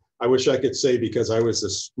question. I wish I could say because I was the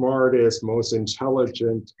smartest, most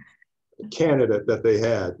intelligent candidate that they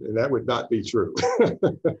had, and that would not be true.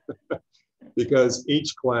 Because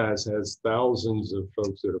each class has thousands of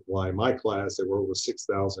folks that apply. In my class, there were over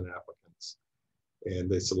 6,000 applicants,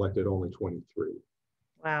 and they selected only 23.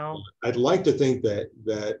 Wow. I'd like to think that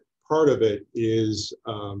part of it is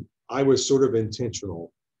I was sort of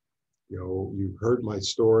intentional. You've heard my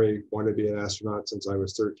story, wanted to be an astronaut since I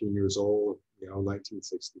was 13 years old,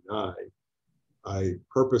 1969. I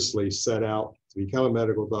purposely set out to become a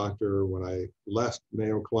medical doctor. When I left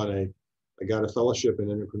Mayo Clinic, I got a fellowship in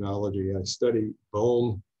endocrinology. I studied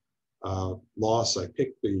bone loss. I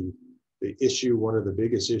picked the issue, one of the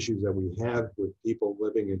biggest issues that we have with people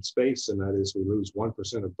living in space, and that is we lose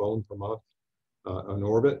 1% of bone per month on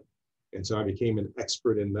orbit. And so I became an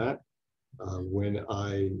expert in that. When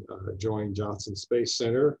I joined Johnson Space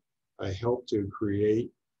Center, I helped to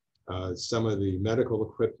create some of the medical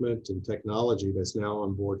equipment and technology that's now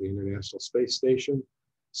on board the International Space Station.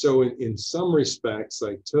 So in some respects,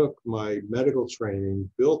 I took my medical training,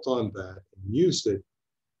 built on that, and used it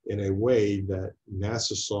in a way that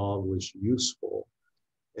NASA saw was useful.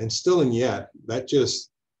 And still and yet, that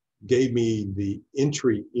just gave me the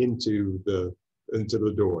entry into the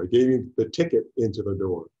door. It gave me the ticket into the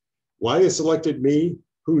door. Why they selected me,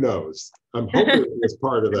 who knows? I'm hoping it was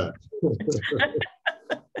part of that.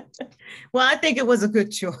 Well, I think it was a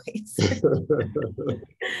good choice.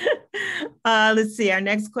 Let's see. Our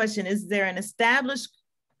next question: is there an established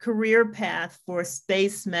career path for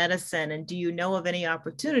space medicine, and do you know of any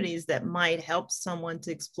opportunities that might help someone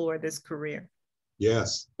to explore this career?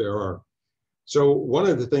 Yes, there are. So one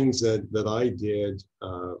of the things that I did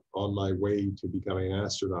on my way to becoming an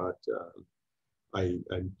astronaut, I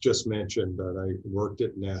just mentioned that I worked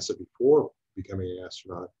at NASA before becoming an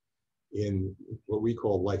astronaut in what we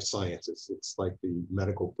call life sciences. It's like the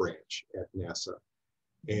medical branch at NASA.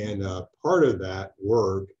 And part of that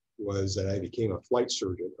work was that I became a flight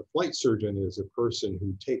surgeon. A flight surgeon is a person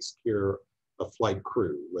who takes care of flight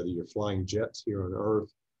crew, whether you're flying jets here on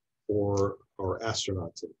Earth or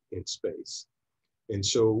astronauts in space. And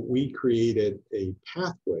so we created a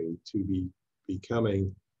pathway to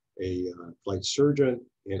becoming a flight surgeon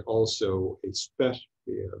and also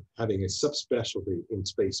having a subspecialty in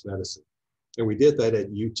space medicine. And we did that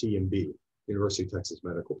at UTMB, University of Texas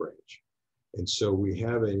Medical Branch. And so we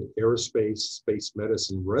have an aerospace space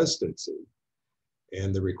medicine residency.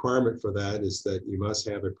 And the requirement for that is that you must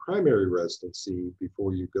have a primary residency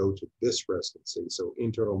before you go to this residency. So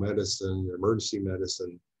internal medicine, emergency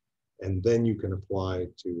medicine, and then you can apply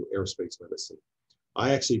to aerospace medicine.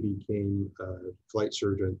 I actually became a flight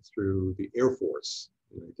surgeon through the Air Force.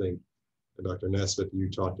 And I think Dr. Nesbitt, you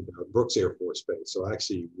talked about Brooks Air Force Base. So I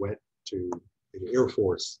actually went to the Air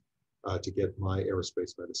Force to get my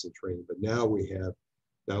aerospace medicine training. But now we have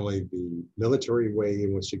not only the military way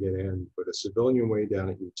in which you get in, but a civilian way down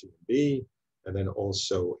at UTMB, and then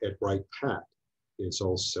also at Wright Pat. It's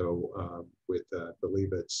also with, I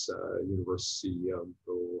believe it's University of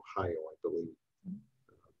Ohio, I believe,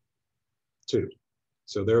 too.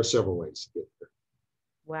 So there are several ways to get there.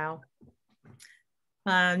 Wow.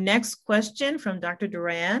 Next question from Dr.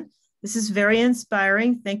 Duran. This is very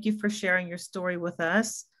inspiring. Thank you for sharing your story with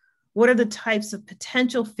us. What are the types of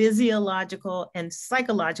potential physiological and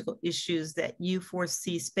psychological issues that you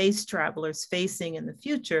foresee space travelers facing in the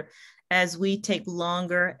future as we take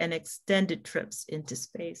longer and extended trips into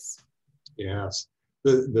space? Yes.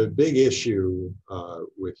 The big issue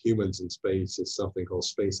with humans in space is something called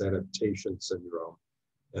space adaptation syndrome.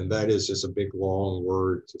 And that is just a big, long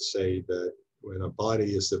word to say that when a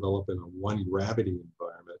body is developed in a one gravity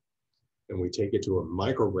environment and we take it to a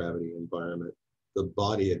microgravity environment, the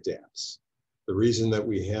body adapts. The reason that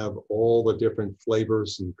we have all the different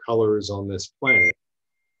flavors and colors on this planet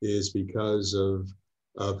is because of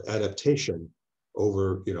adaptation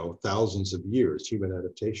over, thousands of years, human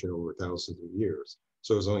adaptation over thousands of years.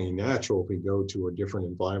 So it's only natural if we go to a different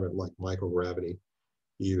environment like microgravity,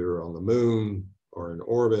 either on the moon or in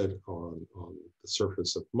orbit on the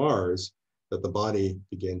surface of Mars, that the body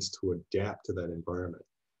begins to adapt to that environment.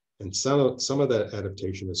 And some of that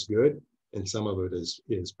adaptation is good, and some of it is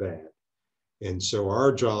bad. And so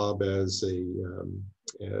our job as the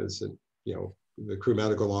crew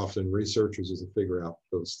medical officer and researchers is to figure out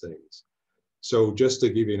those things. So just to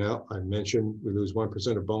give you an out, I mentioned we lose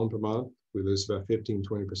 1% of bone per month. We lose about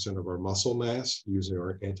 15-20% of our muscle mass using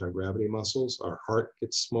our anti-gravity muscles. Our heart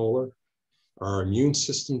gets smaller. Our immune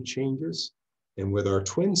system changes. And with our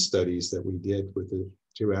twin studies that we did with the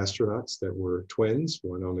two astronauts that were twins,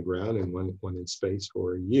 one on the ground and one in space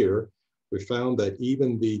for a year, we found that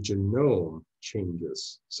even the genome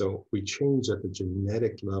changes. So we change at the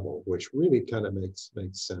genetic level, which really kind of makes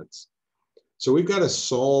sense. So we've got to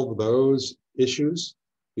solve those issues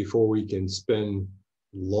before we can spend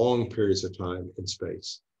long periods of time in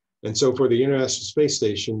space. And so for the International Space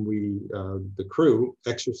Station, the crew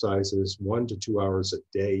exercises 1 to 2 hours a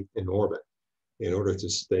day in orbit in order to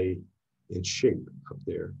stay in shape up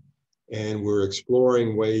there. And we're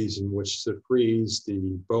exploring ways in which to freeze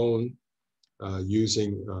the bone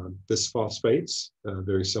using bisphosphates,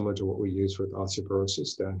 very similar to what we use with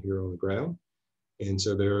osteoporosis down here on the ground. And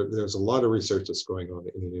so there's a lot of research that's going on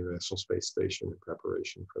in the International Space Station in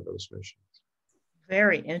preparation for those missions.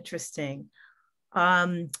 Very interesting.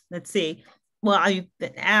 Let's see. Well, I've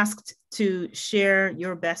been asked to share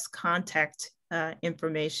your best contact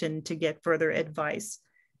information to get further advice.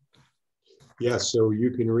 Yes, so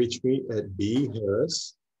you can reach me at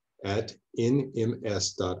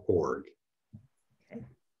bharris@nms.org. Okay.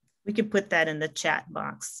 We can put that in the chat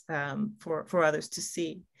box for others to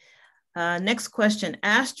see. Next question.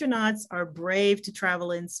 Astronauts are brave to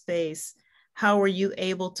travel in space. How were you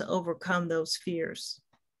able to overcome those fears?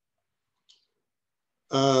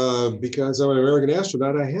 Because I'm an American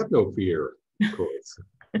astronaut, I have no fear, of course.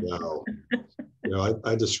 No.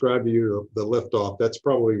 I described to you the liftoff. That's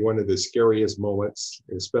probably one of the scariest moments,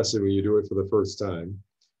 especially when you do it for the first time.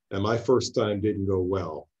 and my first time didn't go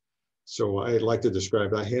well. So I like to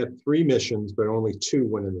describe, I had 3 missions, but only 2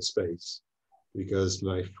 went into space because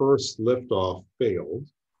my first liftoff failed.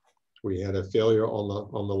 We had a failure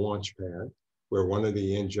on the launch pad where one of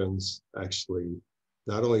the engines actually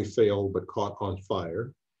not only failed, but caught on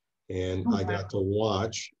fire. And I got to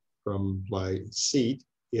watch from my seat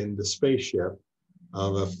in the spaceship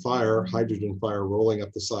of a fire, hydrogen fire rolling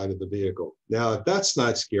up the side of the vehicle. Now, if that's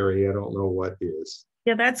not scary, I don't know what is.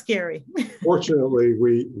 Yeah, that's scary. Fortunately,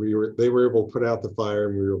 they were able to put out the fire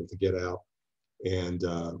and we were able to get out. And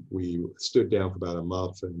we stood down for about a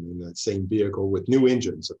month, and in that same vehicle with new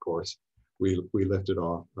engines, of course, we lifted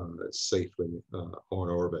off safely on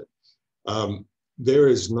orbit. There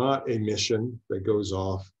is not a mission that goes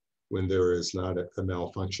off when there is not a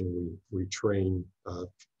malfunction. We train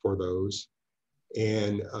for those.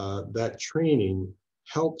 And that training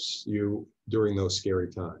helps you during those scary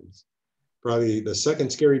times. Probably the second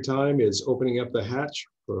scary time is opening up the hatch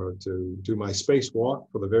to do my spacewalk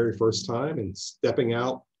for the very first time and stepping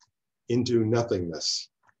out into nothingness.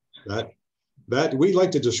 That we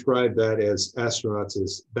like to describe that as astronauts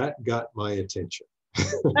as that got my attention.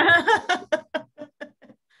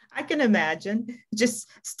 I can imagine just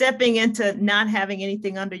stepping into not having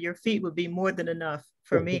anything under your feet would be more than enough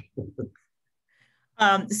for me.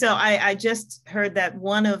 So I just heard that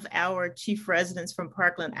one of our chief residents from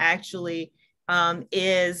Parkland actually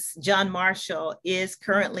is John Marshall, is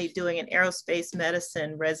currently doing an aerospace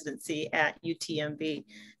medicine residency at UTMB.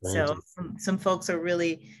 So some folks are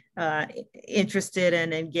really interested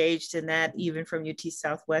and engaged in that, even from UT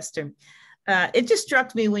Southwestern. It just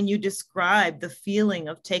struck me when you described the feeling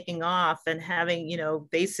of taking off and having,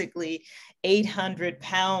 basically 800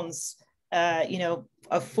 pounds,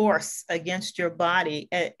 of force against your body.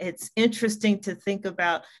 It's interesting to think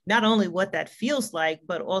about not only what that feels like,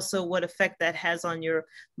 but also what effect that has on your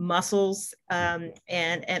muscles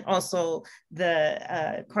and also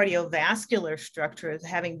the cardiovascular structure of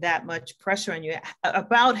having that much pressure on you.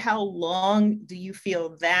 About how long do you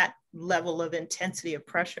feel that level of intensity of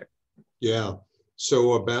pressure? Yeah,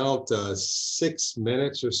 so about 6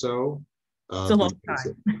 minutes or so. It's a long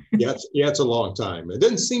time. Yeah, it's a long time. It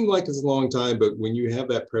doesn't seem like it's a long time, but when you have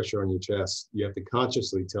that pressure on your chest, you have to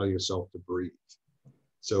consciously tell yourself to breathe.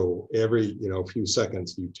 So every few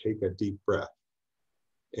seconds, you take a deep breath,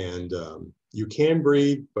 and you can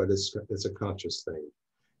breathe, but it's a conscious thing,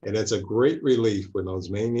 and it's a great relief when those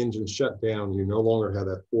main engines shut down. You no longer have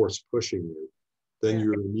that force pushing you. Then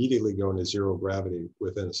you're immediately going to zero gravity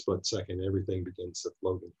within a split second. Everything begins to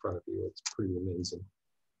float in front of you. It's pretty amazing.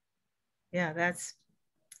 Yeah, that's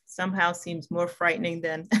somehow seems more frightening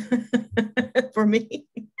than for me.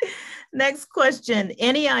 Next question.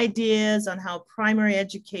 Any ideas on how primary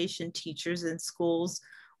education teachers in schools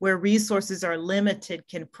where resources are limited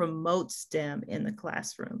can promote STEM in the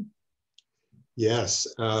classroom? Yes,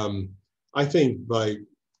 I think by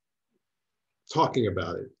talking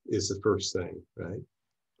about it is the first thing, right?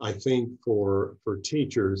 I think for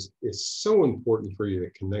teachers, it's so important for you to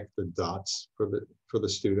connect the dots for the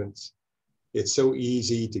students. It's so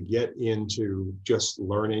easy to get into just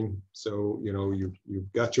learning. So,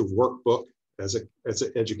 you've got your workbook as an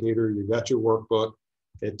educator, you've got your workbook.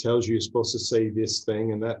 It tells you you're supposed to say this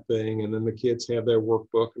thing and that thing, and then the kids have their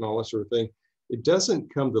workbook and all that sort of thing. It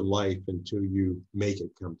doesn't come to life until you make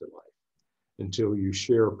it come to life, until you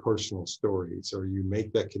share personal stories or you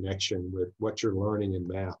make that connection with what you're learning in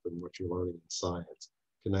math and what you're learning in science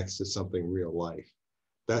connects to something real life.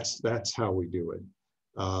 That's how we do it.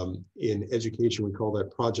 In education, we call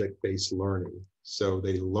that project-based learning. So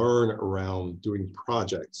they learn around doing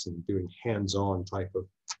projects and doing hands-on type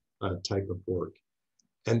of work.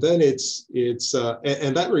 And then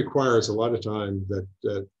and that requires a lot of time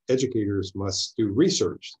that educators must do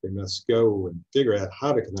research. They must go and figure out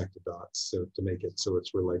how to connect the dots to make it so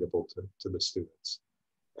it's relatable to the students.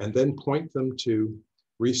 And then point them to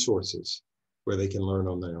resources where they can learn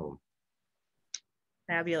on their own.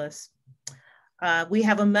 Fabulous. We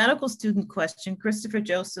have a medical student question. Christopher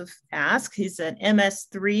Joseph asks, he's an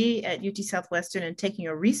MS3 at UT Southwestern and taking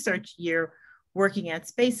a research year working at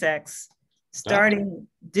SpaceX, starting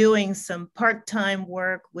doing some part-time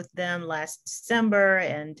work with them last December.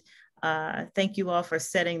 And thank you all for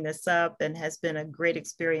setting this up, and has been a great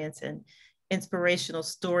experience and inspirational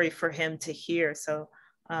story for him to hear. So,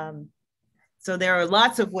 so there are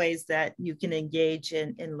lots of ways that you can engage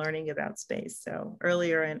in learning about space. So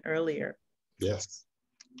earlier and earlier. Yes.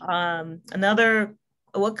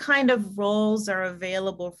 What kind of roles are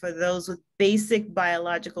available for those with basic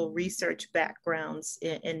biological research backgrounds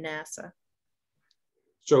in NASA?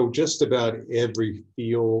 So just about every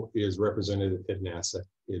field is represented at NASA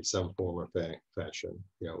in some form or fashion,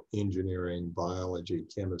 you know, engineering, biology,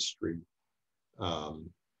 chemistry,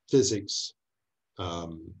 physics.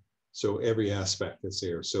 So every aspect that's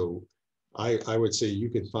there. So I would say you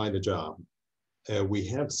can find a job. We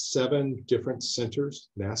have 7 different centers,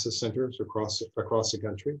 NASA centers across the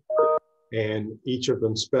country, and each of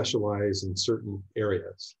them specialize in certain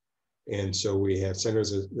areas. And so we have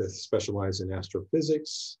centers that specialize in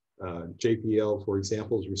astrophysics. JPL, for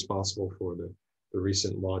example, is responsible for the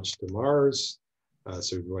recent launch to Mars.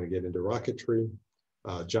 So if you want to get into rocketry.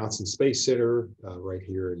 Johnson Space Center, right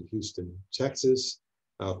here in Houston, Texas,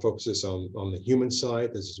 focuses on the human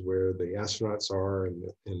side. This is where the astronauts are and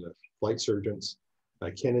the flight surgeons.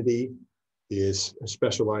 Kennedy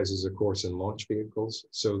specializes, of course, in launch vehicles.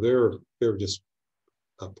 So there are just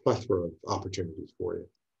a plethora of opportunities for you.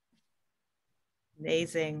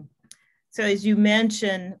 Amazing. So as you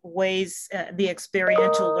mentioned, the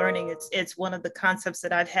experiential learning, it's one of the concepts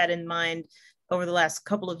that I've had in mind over the last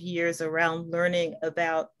couple of years around learning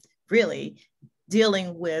about really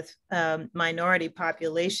dealing with minority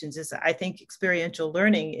populations. I think experiential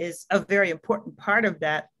learning is a very important part of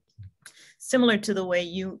that, similar to the way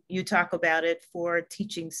you talk about it for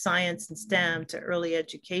teaching science and STEM to early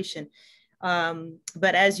education.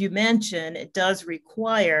 But as you mentioned, it does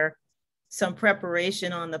require some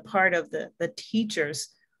preparation on the part of the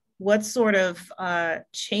teachers. What sort of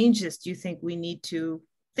changes do you think we need to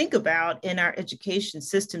think about in our education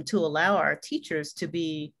system to allow our teachers to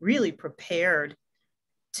be really prepared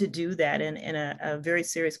to do that in a very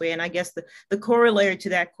serious way? And I guess the corollary to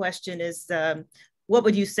that question is, what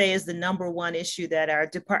would you say is the #1 issue that our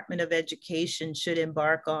Department of Education should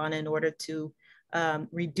embark on in order to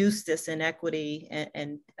reduce this inequity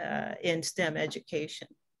and in STEM education?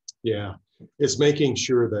 Yeah, it's making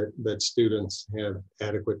sure that students have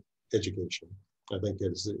adequate education. I think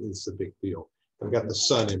it's a big deal. I've got the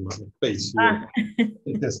sun in my face here.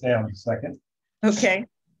 Take this down a second. Okay.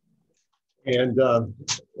 And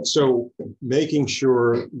so making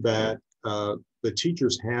sure that the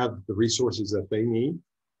teachers have the resources that they need.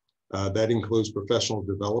 That includes professional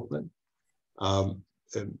development.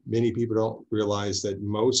 And many people don't realize that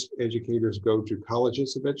most educators go to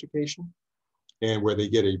colleges of education, and where they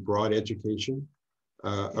get a broad education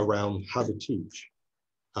around how to teach.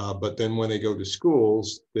 But then when they go to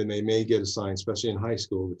schools, then they may get assigned, especially in high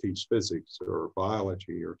school, to teach physics or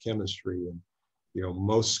biology or chemistry. And you know,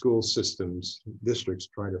 most school systems, districts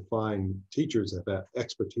try to find teachers that have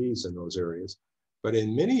expertise in those areas. But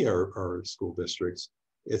in many of our school districts,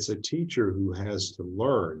 it's a teacher who has to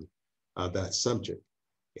learn that subject.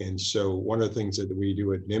 And so one of the things that we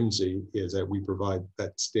do at NIMSI is that we provide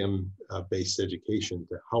that STEM-based education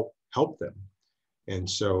to help them. And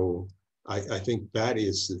so I think that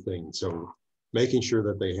is the thing. So making sure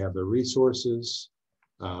that they have the resources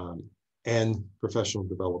and professional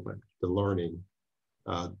development, the learning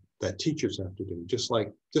that teachers have to do, just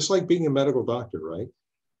like being a medical doctor, right?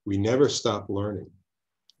 We never stop learning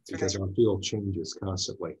because our field changes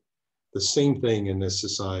constantly. The same thing in this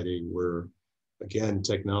society where, again,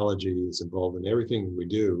 technology is involved in everything we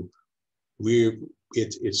do.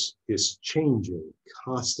 It's changing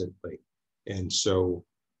constantly, and so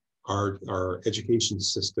our education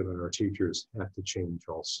system and our teachers have to change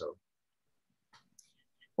also.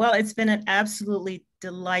 Well, it's been an absolutely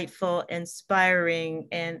delightful, inspiring,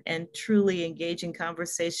 and truly engaging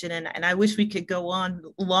conversation. And I wish we could go on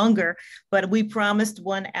longer, but we promised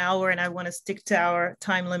 1 hour, and I want to stick to our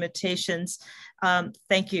time limitations.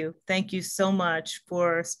 Thank you. Thank you so much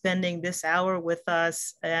for spending this hour with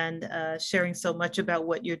us and sharing so much about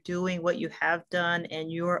what you're doing, what you have done,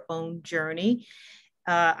 and your own journey.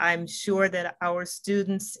 I'm sure that our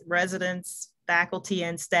students, residents, faculty,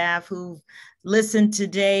 and staff who listened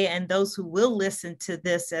today, and those who will listen to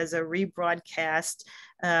this as a rebroadcast,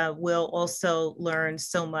 will also learn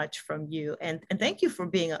so much from you. And thank you for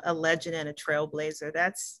being a legend and a trailblazer.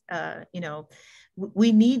 That's, you know,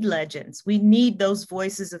 we need legends. We need those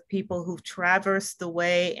voices of people who've traversed the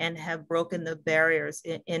way and have broken the barriers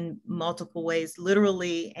in multiple ways,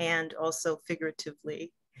 literally and also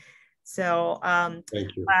figuratively. So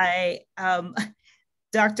Thank you.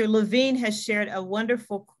 Dr. Levine has shared a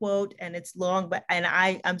wonderful quote, and it's long, and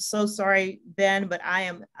I'm so sorry, Ben, but I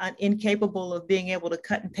am incapable of being able to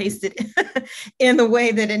cut and paste it in the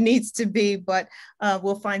way that it needs to be, but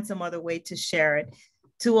we'll find some other way to share it.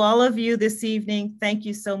 To all of you this evening, thank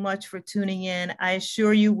you so much for tuning in. I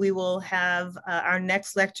assure you we will have our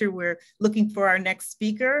next lecture. We're looking for our next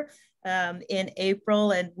speaker in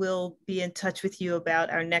April, and we'll be in touch with you about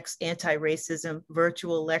our next anti-racism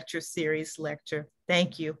virtual lecture series lecture.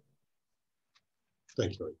 Thank you.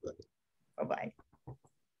 Thank you, everybody. Bye-bye.